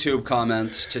IQ at all. YouTube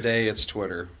comments. Today it's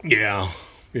Twitter.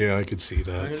 Yeah, I could see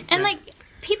that. And like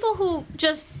people who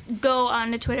just go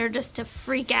onto Twitter just to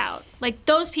freak out, like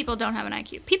those people don't have an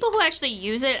IQ. People who actually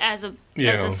use it as a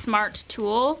smart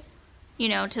tool,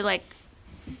 to like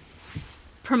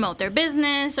promote their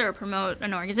business or promote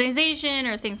an organization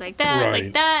or things like that. Right.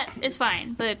 Like that is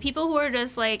fine. But people who are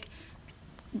just like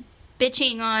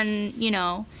bitching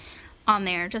on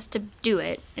there just to do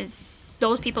it,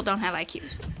 those people don't have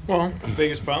IQs. Well, the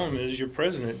biggest problem is your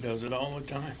president does it all the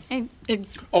time. There's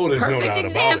no doubt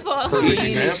example. about it. He Perfect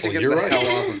needs to example. get You're the right. hell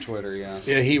off of Twitter, yeah.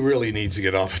 Yeah, he really needs to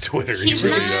get off of Twitter. He's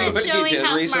really not does. What he showing did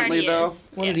how recently, smart he though?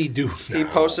 is. What did he do He now?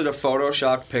 posted a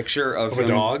photoshopped picture of a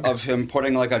dog? of him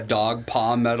putting like a dog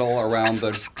paw medal around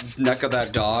the neck of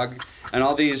that dog, and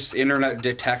all these internet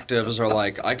detectives are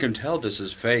like, I can tell this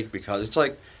is fake because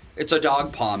it's a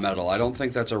dog paw medal. I don't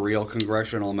think that's a real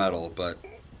congressional medal, but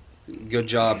good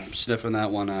job sniffing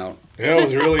that one out. Yeah,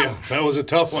 that was a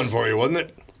tough one for you, wasn't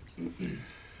it?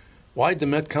 Why'd the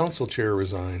Met Council chair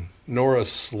resign? Nora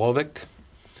Slovic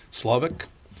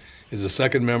is the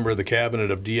second member of the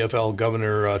cabinet of DFL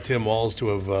Governor Tim Walz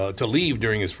to leave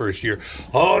during his first year.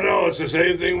 Oh, no, it's the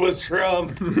same thing with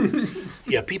Trump.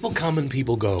 Yeah, people come and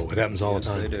people go. It happens all the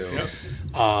time. They do. Yep.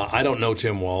 I don't know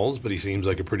Tim Walz, but he seems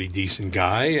like a pretty decent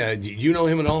guy. You know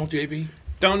him at all, JB?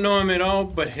 Don't know him at all,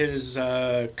 but his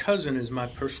cousin is my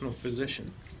personal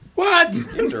physician. What?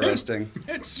 Interesting.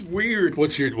 It's weird.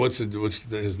 What's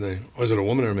his name? Was it a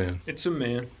woman or a man? It's a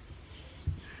man.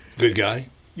 Good guy?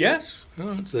 Yes.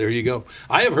 Oh, there you go.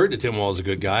 I have heard that Tim Walz is a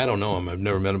good guy. I don't know him. I've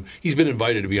never met him. He's been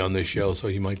invited to be on this show, so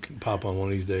he might pop on one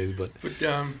of these days. But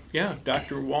yeah,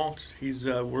 Dr. Waltz, he's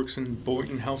works in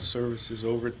Boynton Health Services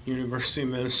over at the University of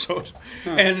Minnesota.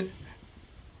 Huh. And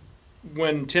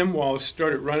when Tim Walz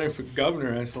started running for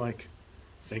governor, I was like,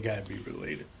 they got to be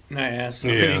related. And I asked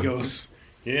him, and he goes,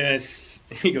 yeah.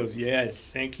 He goes, yeah, I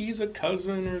think he's a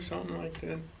cousin or something like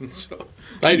that. And so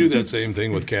I do that same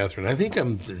thing with Catherine. I think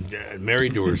I'm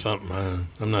married to her or something.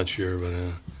 I'm not sure, but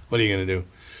what are you going to do?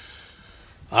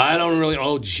 I don't really.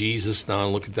 Oh, Jesus. Now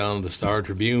I'm looking down at the Star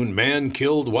Tribune. Man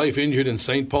killed, wife injured in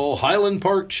St. Paul Highland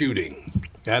Park shooting.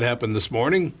 That happened this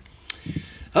morning.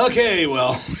 Okay,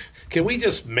 well, can we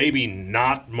just maybe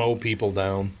not mow people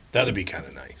down? That'd be kind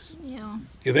of nice. Yeah.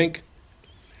 You think?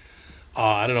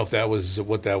 I don't know if that was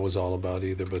what that was all about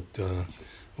either, but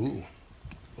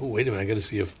wait a minute, I got to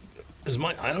see if I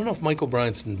don't know if Michael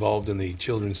Bryant's involved in the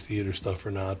children's theater stuff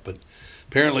or not, but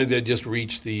apparently they just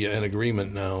reached an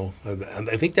agreement now, and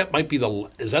I think that might be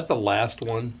is that the last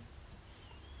one?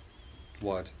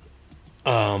 What?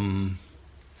 For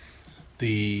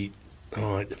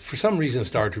some reason,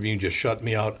 Star Tribune just shut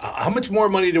me out. How much more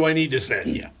money do I need to send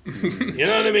you? You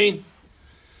know what I mean?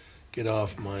 Get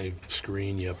off my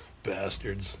screen, you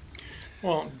bastards.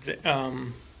 Well,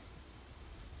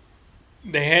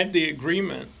 they had the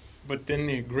agreement, but then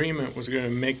the agreement was going to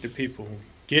make the people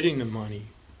getting the money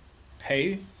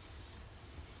pay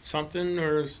something,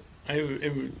 or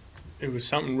it was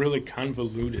something really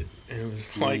convoluted. And it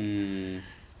was like,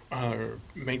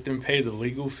 make them pay the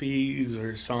legal fees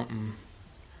or something.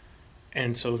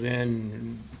 And so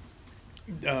then,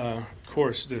 of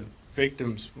course, the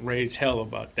victims raised hell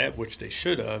about that, which they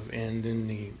should have, and then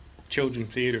the children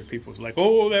theater people was like,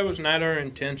 oh, that was not our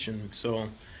intention. So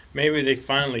maybe they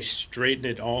finally straightened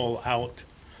it all out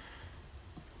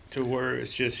to where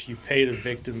it's just you pay the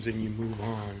victims and you move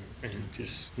on, and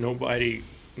just nobody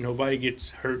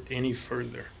gets hurt any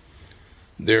further.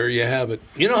 There you have it.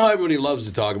 You know how everybody loves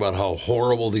to talk about how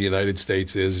horrible the United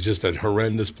States is? It's just a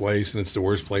horrendous place, and it's the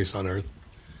worst place on earth.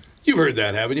 You've heard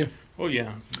that, haven't you? Oh,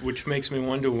 yeah, which makes me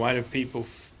wonder, why do people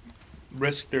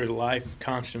risk their life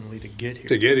constantly to get here?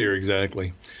 To get here,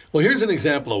 exactly. Well, here's an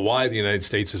example of why the United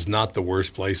States is not the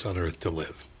worst place on earth to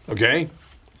live, okay?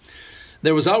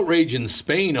 There was outrage in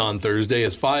Spain on Thursday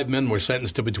as 5 men were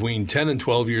sentenced to between 10 and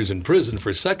 12 years in prison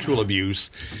for sexual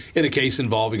abuse in a case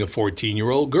involving a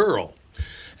 14-year-old girl.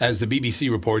 As the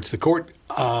BBC reports, the court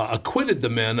acquitted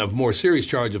the men of more serious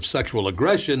charge of sexual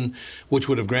aggression, which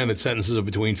would have granted sentences of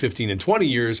between 15 and 20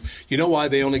 years. You know why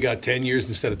they only got 10 years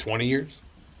instead of 20 years?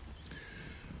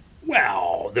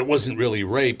 Well, there wasn't really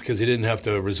rape because he didn't have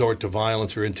to resort to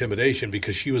violence or intimidation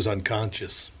because she was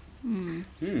unconscious. Well,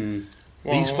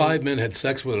 these 5 men had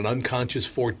sex with an unconscious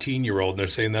 14-year-old, and they're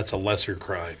saying that's a lesser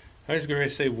crime. I was going to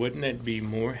say, wouldn't that be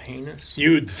more heinous?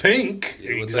 You'd think.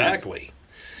 Exactly.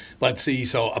 But see,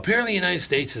 so apparently the United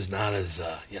States is not as,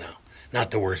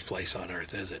 not the worst place on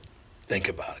earth, is it? Think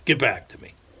about it. Get back to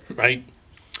me, right?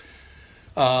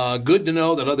 Good to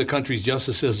know that other countries'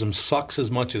 justice system sucks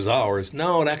as much as ours.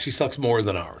 No, it actually sucks more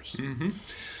than ours. Mm-hmm.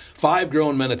 5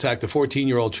 grown men attacked a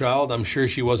 14-year-old child. I'm sure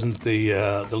she wasn't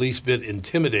the least bit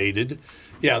intimidated.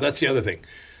 Yeah, that's the other thing.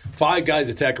 5 guys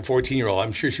attack a 14-year-old.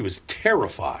 I'm sure she was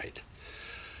terrified.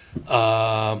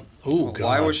 God.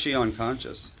 Why was she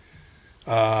unconscious?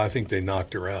 I think they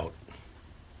knocked her out.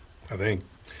 I think.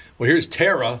 Well, here's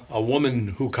Tara, a woman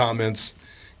who comments,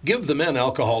 give the men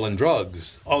alcohol and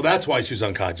drugs. Oh, that's why she was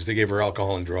unconscious. They gave her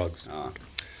alcohol and drugs.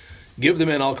 Give the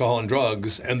men alcohol and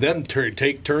drugs, and then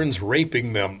take turns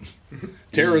raping them.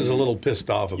 Tara's a little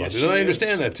pissed off about it. And I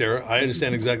understand that, Tara. I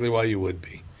understand exactly why you would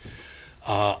be.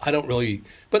 I don't really...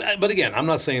 But again, I'm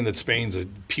not saying that Spain's a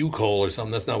puke hole or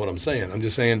something. That's not what I'm saying. I'm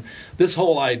just saying this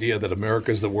whole idea that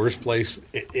America's the worst place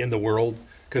in the world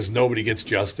because nobody gets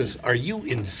justice. Are you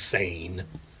insane?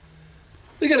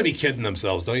 They got to be kidding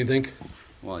themselves, don't you think?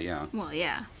 Well, yeah. Well,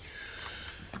 yeah.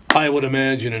 I would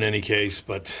imagine in any case,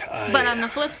 but... But on the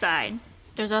flip side,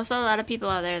 there's also a lot of people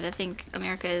out there that think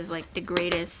America is like the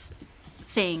greatest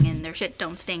thing and their shit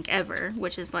don't stink ever,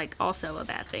 which is like also a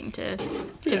bad thing to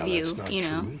view, that's not you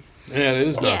know. True. Yeah, it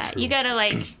is not true. You gotta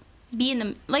be in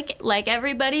the like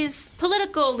everybody's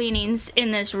political leanings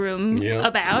in this room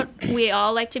about. We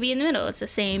all like to be in the middle. It's the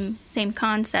same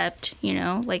concept, you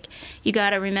know. Like you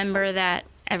got to remember that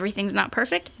everything's not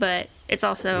perfect, but it's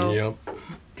also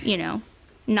you know,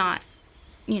 not,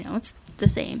 you know, it's the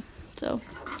same. So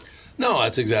no,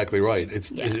 that's exactly right.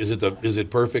 Is it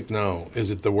perfect? No. Is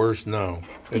it the worst? No.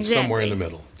 It's somewhere in the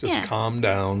middle. Just calm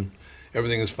down.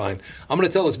 Everything is fine. I'm going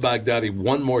to tell this Baghdadi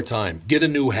one more time. Get a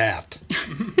new hat.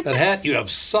 That hat you have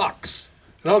sucks.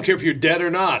 I don't care if you're dead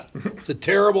or not. It's a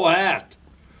terrible hat.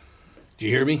 Do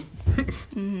you hear me?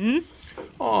 Mm-hmm.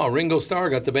 Oh, Ringo Starr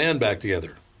got the band back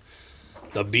together.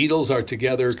 The Beatles are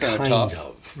together, kind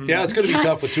of. Yeah, it's going to be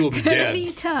tough with two of them dead. It's going to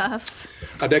be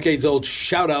tough. A decades-old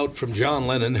shout-out from John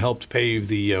Lennon helped pave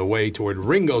the way toward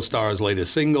Ringo Starr's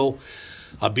latest single,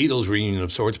 a Beatles reunion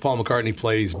of sorts. Paul McCartney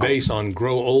plays bass on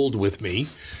Grow Old With Me,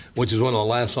 which is one of the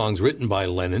last songs written by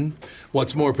Lennon.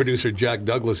 What's more, producer Jack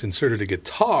Douglas inserted a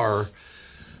guitar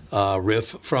riff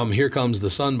from Here Comes the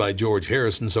Sun by George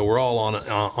Harrison, so we're all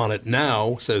on it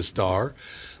now, says Starr.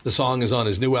 The song is on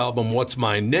his new album, What's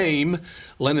My Name?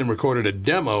 Lennon recorded a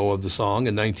demo of the song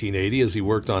in 1980 as he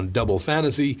worked on Double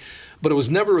Fantasy, but it was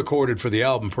never recorded for the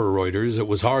album per Reuters. It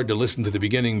was hard to listen to the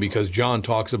beginning because John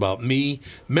talks about me,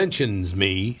 mentions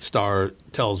me, Starr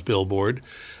tells Billboard.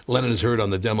 Lennon is heard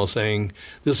on the demo saying,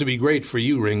 "This would be great for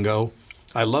you, Ringo.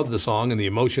 I love the song and the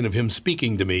emotion of him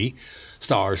speaking to me,"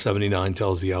 Starr, 79,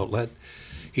 tells the outlet.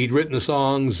 He'd written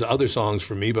other songs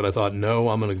for me, but I thought, no,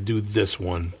 I'm going to do this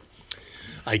one.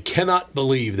 I cannot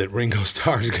believe that Ringo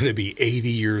Starr is going to be 80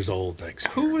 years old next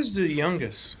year. Who was the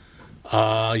youngest?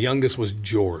 Youngest was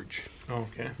George.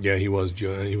 Okay. Yeah, he was.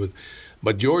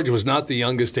 But George was not the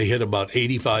youngest to hit about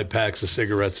 85 packs of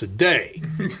cigarettes a day.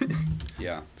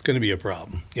 Yeah. It's going to be a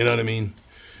problem. You know what I mean?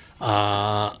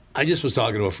 I just was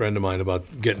talking to a friend of mine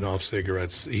about getting off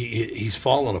cigarettes. He's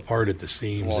fallen apart at the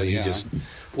seams. Well, and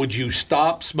would you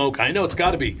stop smoking? I know it's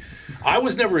got to be. I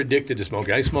was never addicted to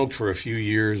smoking. I smoked for a few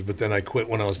years, but then I quit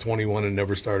when I was 21 and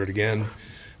never started again.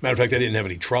 Matter of fact, I didn't have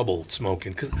any trouble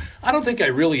smoking because I don't think I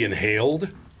really inhaled.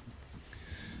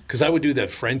 Because I would do that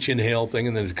French inhale thing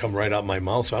and then it'd come right out my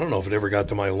mouth. So I don't know if it ever got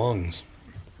to my lungs.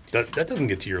 That doesn't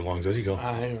get to your lungs, does it? Go?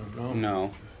 I don't know.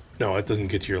 No. No, it doesn't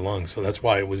get to your lungs. So that's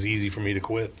why it was easy for me to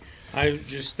quit. I'm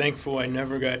just thankful I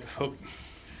never got hooked.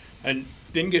 I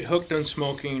didn't get hooked on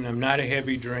smoking. I'm not a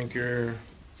heavy drinker.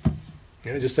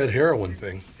 Yeah, just that heroin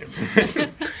thing.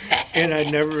 And I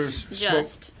never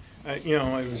smoked. I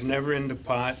was never into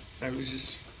pot. I was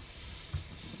just...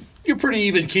 You're a pretty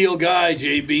even keel guy,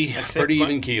 JB. Pretty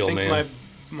even keel, man.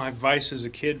 My vice as a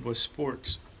kid was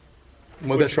sports.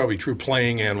 Well, that's probably true,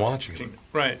 playing and watching.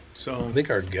 Right. So I think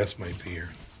our guest might be here.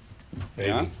 Maybe.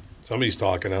 Yeah? Somebody's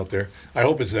talking out there. I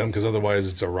hope it's them because otherwise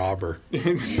it's a robber.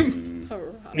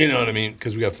 You know what I mean?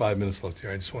 Because we got 5 minutes left here.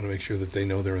 I just want to make sure that they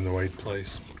know they're in the right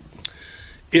place.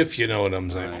 If you know what I'm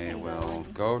saying. I will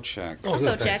go check. I'll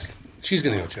go check. She's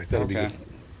going to go check. That'll be good.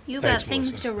 You Thanks, got things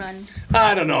Melissa. to run.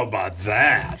 I don't know about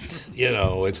that.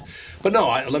 But no,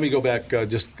 let me go back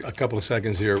just a couple of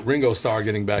seconds here. Ringo Starr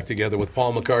getting back together with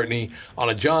Paul McCartney on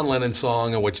a John Lennon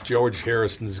song in which George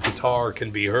Harrison's guitar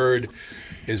can be heard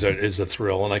is a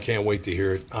thrill, and I can't wait to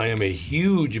hear it. I am a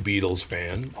huge Beatles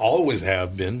fan, always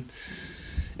have been,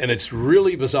 and it's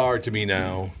really bizarre to me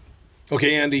now.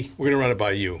 Okay, Andy, we're going to run it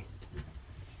by you.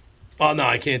 Oh, no,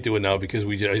 I can't do it now because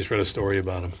I just read a story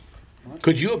about him. What?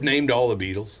 Could you have named all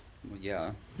the Beatles?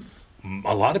 Yeah.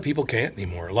 A lot of people can't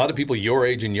anymore. A lot of people your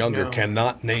age and younger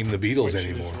cannot name the Beatles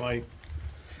anymore.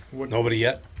 Nobody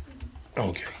yet?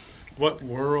 Okay. What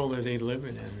world are they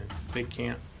living in if they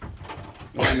can't?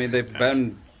 Well, I mean, they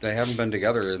haven't been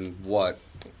together in what,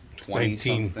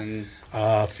 20-something?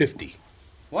 50.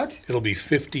 What? It'll be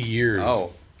 50 years.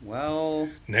 Oh, well.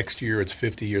 Next year it's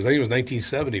 50 years. I think it was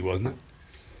 1970, wasn't it?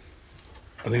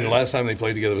 I think the last time they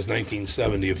played together was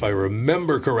 1970, if I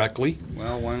remember correctly.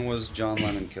 Well, when was John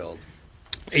Lennon killed?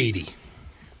 80.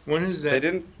 When is that? They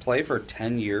didn't play for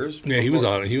 10 years? Yeah, he was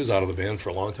out of the band for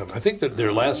a long time. I think that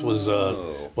their last was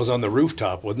on the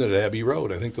rooftop, wasn't it, at Abbey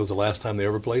Road? I think that was the last time they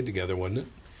ever played together, wasn't it?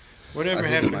 Whatever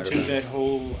happened to that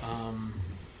whole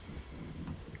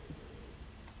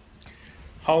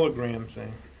hologram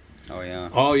thing? Oh, yeah.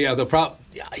 Oh, yeah,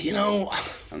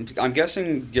 I'm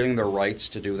guessing getting the rights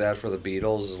to do that for the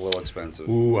Beatles is a little expensive.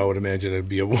 Ooh, I would imagine it'd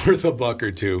be worth $1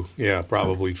 or $2. Yeah,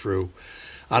 probably true.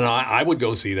 I don't know. I would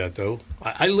go see that, though.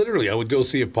 I would go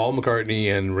see if Paul McCartney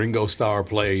and Ringo Starr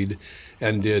played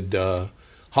and did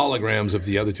holograms of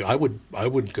the other two. I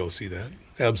would go see that.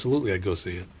 Absolutely, I'd go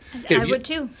see it. I would,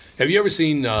 too. Have you ever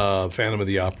seen Phantom of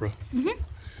the Opera? Mm-hmm.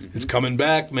 It's coming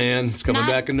back, man. It's coming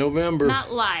back in November.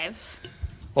 Not live.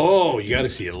 Oh, you got to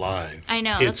see it live. I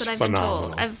know, It's that's what I've phenomenal.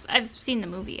 been told. I've seen the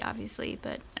movie, obviously,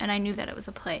 and I knew that it was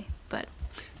a play, but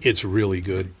It's really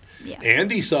good. yeah.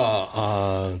 Andy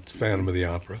saw Phantom of the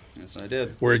Opera. Yes, I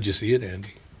did. Where'd you see it,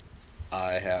 Andy?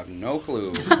 I have no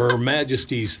clue. Her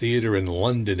Majesty's Theatre in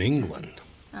London, England.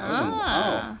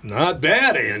 Ah, Not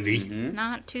bad, Andy.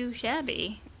 not too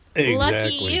shabby. Exactly.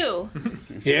 Lucky you.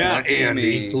 Yeah, Lucky Andy.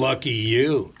 me. Lucky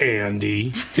you,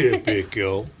 Andy.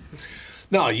 Typical.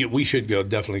 No, we should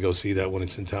definitely go see that when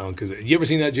it's in town. Cause you ever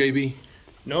seen that, JB?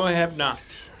 No, I have not.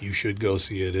 You should go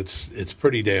see it. It's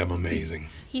pretty damn amazing.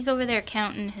 He's over there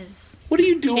counting his What are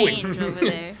you doing? change over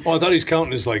there. Oh, I thought he's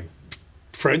counting his like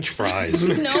French fries.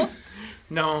 No,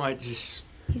 No, I just.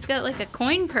 he's got like a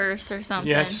coin purse or something.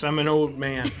 Yes, I'm an old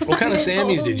man. What kind of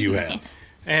Sammys did you have?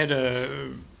 I had a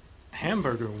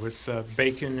hamburger with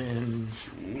bacon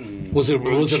and. Was it a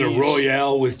cheese.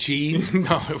 Royale with cheese?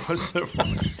 No, it was the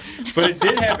wrong. But it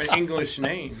did have an English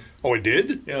name. Oh, it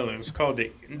did? Yeah, it was called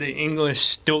the English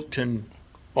Stilton.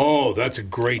 Oh, that's a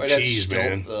great Wait, that's cheese,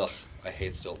 man. Ugh, I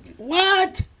hate Stilton.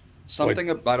 What? Something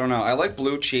I don't know. I like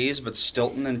blue cheese, but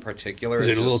Stilton in particular Is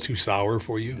it a little just too sour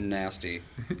for you? nasty.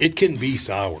 It can be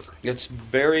sour. It's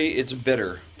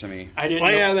bitter to me. I didn't. Oh,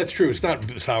 know, yeah, that's true. It's not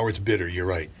sour, it's bitter. You're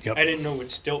right. Yep. I didn't know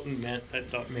what Stilton meant. I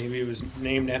thought maybe it was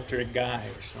named after a guy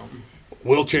or something.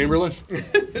 Will Chamberlain?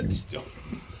 It's Stilton.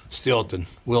 Stilton,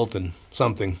 Wilton,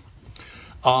 something.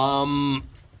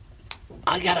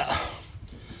 I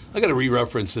gotta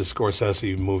re-reference this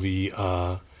Scorsese movie.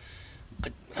 I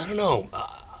don't know.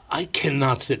 I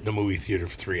cannot sit in a movie theater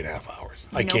for 3.5 hours.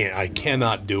 I can't. I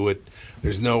cannot do it.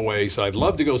 There's no way. So I'd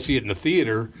love to go see it in the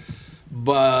theater,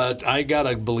 but I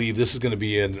gotta believe this is going to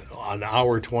be an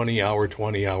hour 20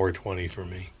 for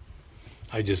me.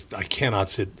 I cannot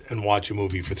sit and watch a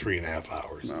movie for 3.5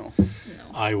 hours. No.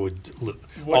 I would,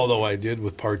 although I did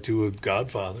with part 2 of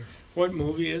Godfather. What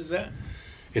movie is that?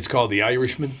 It's called The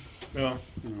Irishman. Oh,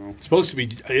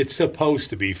 It's supposed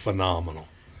to be phenomenal.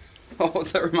 Oh,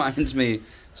 that reminds me.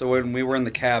 So when we were in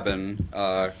the cabin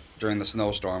during the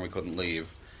snowstorm, we couldn't leave.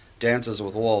 Dances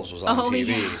with Wolves was on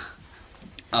TV.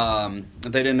 Yeah.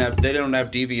 They don't have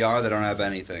DVR. They don't have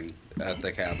anything at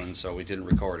the cabin, so we didn't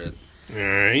record it. All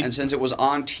right. And since it was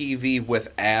on TV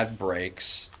with ad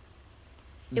breaks,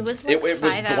 It was like it was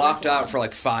 5 hours blocked long. out for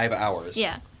like 5 hours.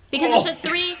 Yeah, because it's a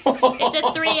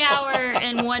 3-hour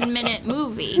and 1 minute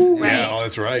movie, right? Yeah, oh,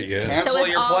 that's right. Yeah. Cancel So it's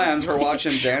your all- plans for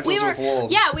watching Dances with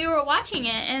Wolves. Yeah, we were watching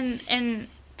it, and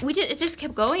it just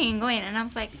kept going and going, and I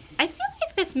was like, I feel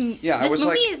like this movie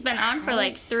has been on for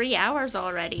like 3 hours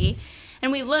already.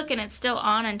 And we look, and it's still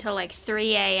on until like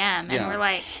 3 a.m. And Yeah. we're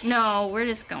like, no, we're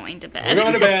just going to bed. We're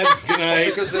going to bed. Good night.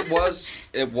 Because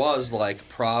it was like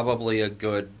probably a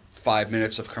good 5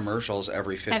 minutes of commercials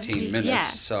every 15 minutes. yeah.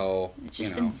 So It's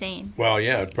just insane. Well,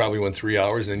 yeah, it probably went 3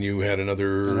 hours, and you had And then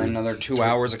another another 2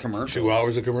 hours of commercials. 2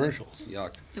 hours of commercials.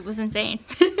 Yuck. It was insane.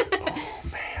 Oh,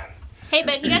 man. Hey,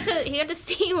 but he got to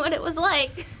see what it was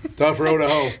like. Tough road to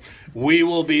hoe. We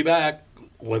will be back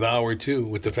with hour 2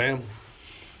 with the family.